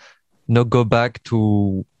could go back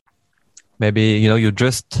to maybe, you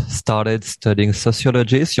just started studying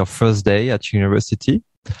sociology, it's your first day at university.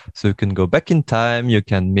 So you can go back in time, you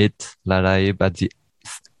can meet Lalaib at the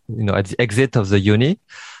exit of the uni,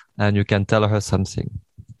 and you can tell her something.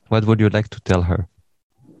 What would you like to tell her?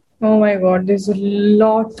 Oh my God, there's a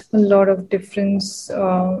lot of difference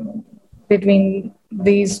between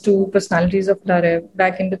these two personalities of Lalaib.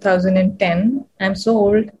 Back in 2010, I'm so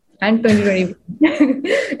old, and 2020.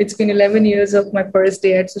 It's been 11 years of my first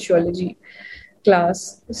day at sociology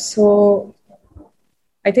class. So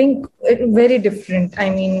I think very different.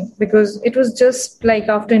 I mean, because it was just like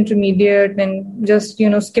after intermediate and just,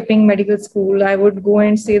 skipping medical school, I would go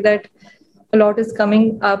and say that a lot is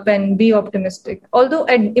coming up and be optimistic. Although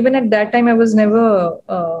even at that time, I was never,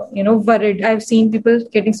 worried. I've seen people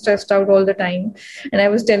getting stressed out all the time. And I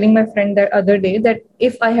was telling my friend that other day that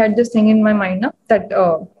if I had this thing in my mind, that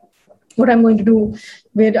what I'm going to do,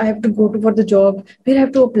 where I have to go to for the job, where I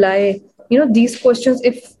have to apply, these questions,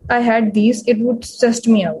 if I had these, it would stress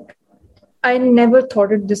me out. I never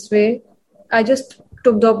thought it this way. I just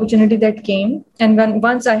took the opportunity that came. And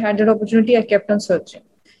once I had that opportunity, I kept on searching.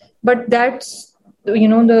 But that's,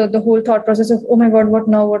 the whole thought process of, oh my God, what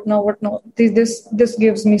now? This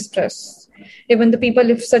gives me stress. Even the people,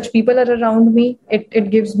 if such people are around me, it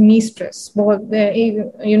gives me stress. To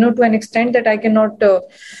an extent that I cannot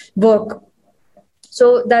work.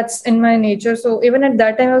 So that's in my nature. So even at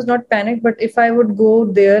that time, I was not panicked. But if I would go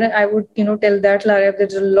there, I would, tell that Lara,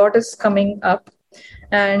 there's a lot is coming up,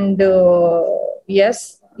 and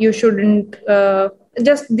yes, you shouldn't.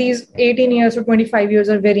 Just these 18 years or 25 years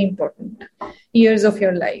are very important years of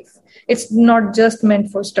your life. It's not just meant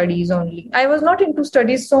for studies only. I was not into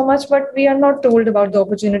studies so much, but we are not told about the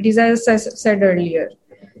opportunities, as I said earlier.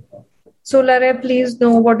 So, Lara, please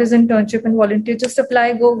know what is internship and volunteer. Just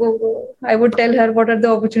apply, go, go, go. I would tell her what are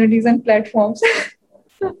the opportunities and platforms.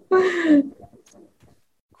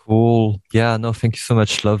 Cool. Yeah, no, thank you so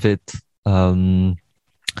much. Love it. Yeah,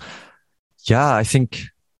 I think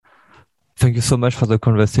thank you so much for the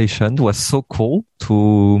conversation. It was so cool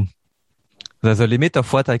there's a limit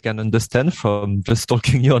of what I can understand from just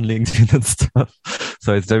talking you on LinkedIn and stuff.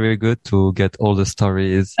 So it's very good to get all the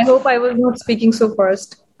stories. I hope I was not speaking so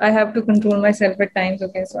fast. I have to control myself at times.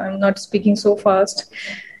 Okay, so I'm not speaking so fast.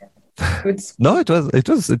 No, it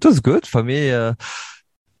was good for me.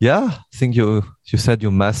 Yeah, I think you said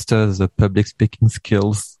you master the public speaking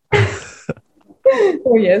skills.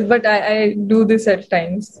 Oh yes, but I do this at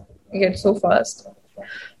times. I get so fast.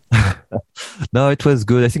 No, it was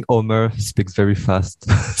good. I think Omer speaks very fast.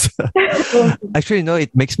 Actually, no,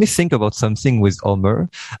 it makes me think about something with Omer.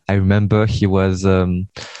 I remember he was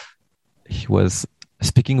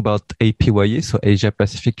speaking about APYE, so Asia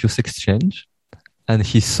Pacific Youth Exchange, and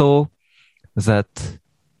he saw that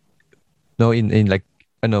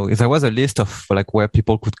there was a list of like where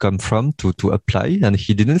people could come from to apply, and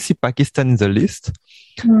he didn't see Pakistan in the list.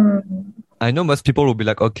 I know most people will be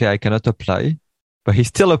like, okay, I cannot apply, but he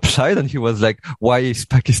still applied, and he was like, why is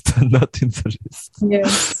Pakistan not in the list?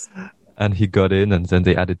 Yes. And he got in, and then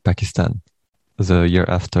they added Pakistan the year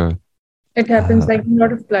after. It happens like a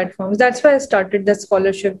lot of platforms. That's why I started the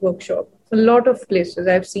scholarship workshop. A lot of places.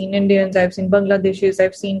 I've seen Indians, I've seen Bangladeshis,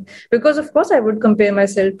 because of course I would compare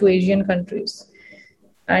myself to Asian countries.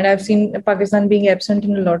 And I've seen Pakistan being absent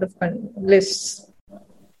in a lot of lists.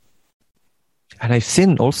 And I've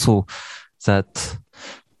seen also that,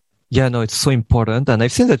 it's so important. And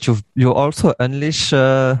I've seen that you also Unleash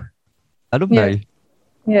alumni.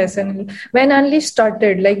 Yes, and when Unleash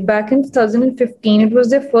started, like back in 2015, it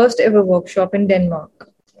was their first ever workshop in Denmark,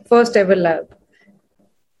 first ever lab.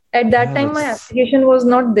 At that time, my application was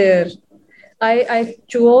not there. I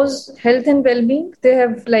chose health and well-being. They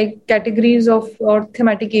have like categories or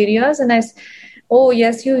thematic areas, and oh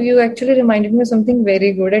yes, you actually reminded me of something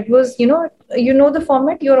very good. It was, you know the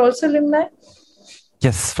format. You're also alumni.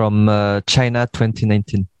 Yes, from China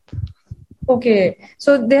 2019. Okay,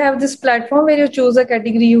 so they have this platform where you choose a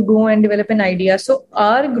category, you go and develop an idea. So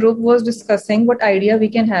our group was discussing what idea we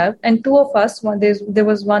can have, and two of us, there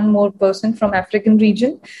was one more person from African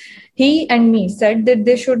region. He and me said that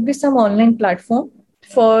there should be some online platform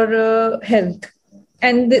for health,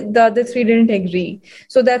 and the other three didn't agree.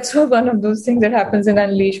 So that's one of those things that happens in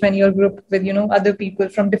Unleash when you're grouped with other people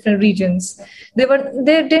from different regions. They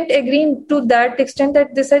didn't agree to that extent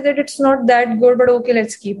that they said that it's not that good, but okay,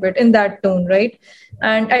 let's keep it in that tone, right?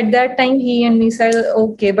 And at that time, he and me said,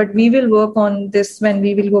 okay, but we will work on this when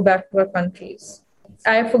we will go back to our countries.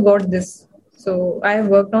 I forgot this, so I have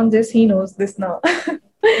worked on this. He knows this now.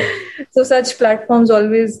 So such platforms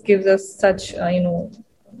always gives us such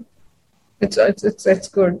It's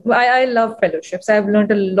good. I love fellowships. I've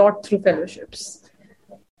learned a lot through fellowships.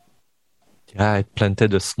 Yeah, I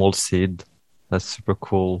planted a small seed. That's super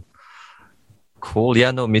cool. Cool.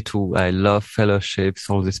 Yeah, no, me too. I love fellowships,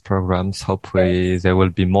 all these programs. Hopefully there will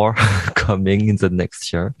be more coming in the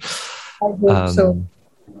next year. I hope so.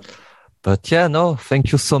 But yeah, no,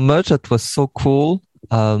 thank you so much. That was so cool.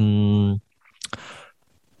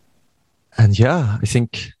 And yeah, I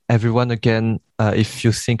think everyone, again, if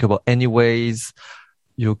you think about any ways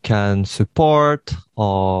you can support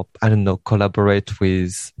or, collaborate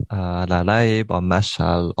with Lalaib or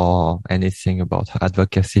Mashal or anything about her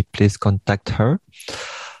advocacy, please contact her.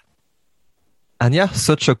 And yeah,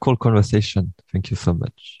 such a cool conversation. Thank you so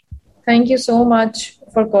much. Thank you so much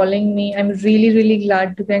for calling me. I'm really, really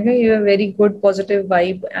glad to thank you. You have a very good, positive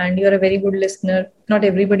vibe, and you're a very good listener. Not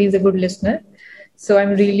everybody is a good listener. So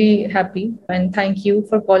I'm really happy, and thank you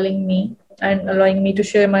for calling me and allowing me to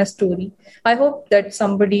share my story. I hope that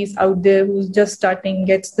somebody's out there who's just starting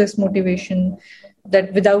gets this motivation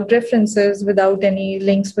that without references, without any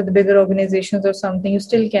links with bigger organizations or something, you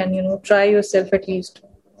still can, try yourself at least.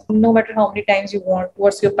 No matter how many times you want,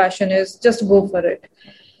 what's your passion is, just go for it.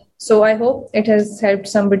 So I hope it has helped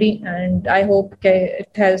somebody, and I hope it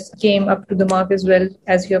has came up to the mark as well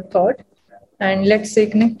as you have thought. And let's stay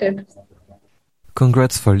connected.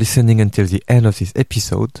 Congrats for listening until the end of this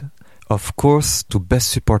episode. Of course, to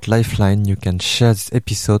best support Lifeline, you can share this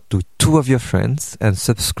episode to 2 of your friends and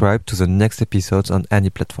subscribe to the next episodes on any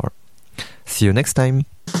platform. See you next time!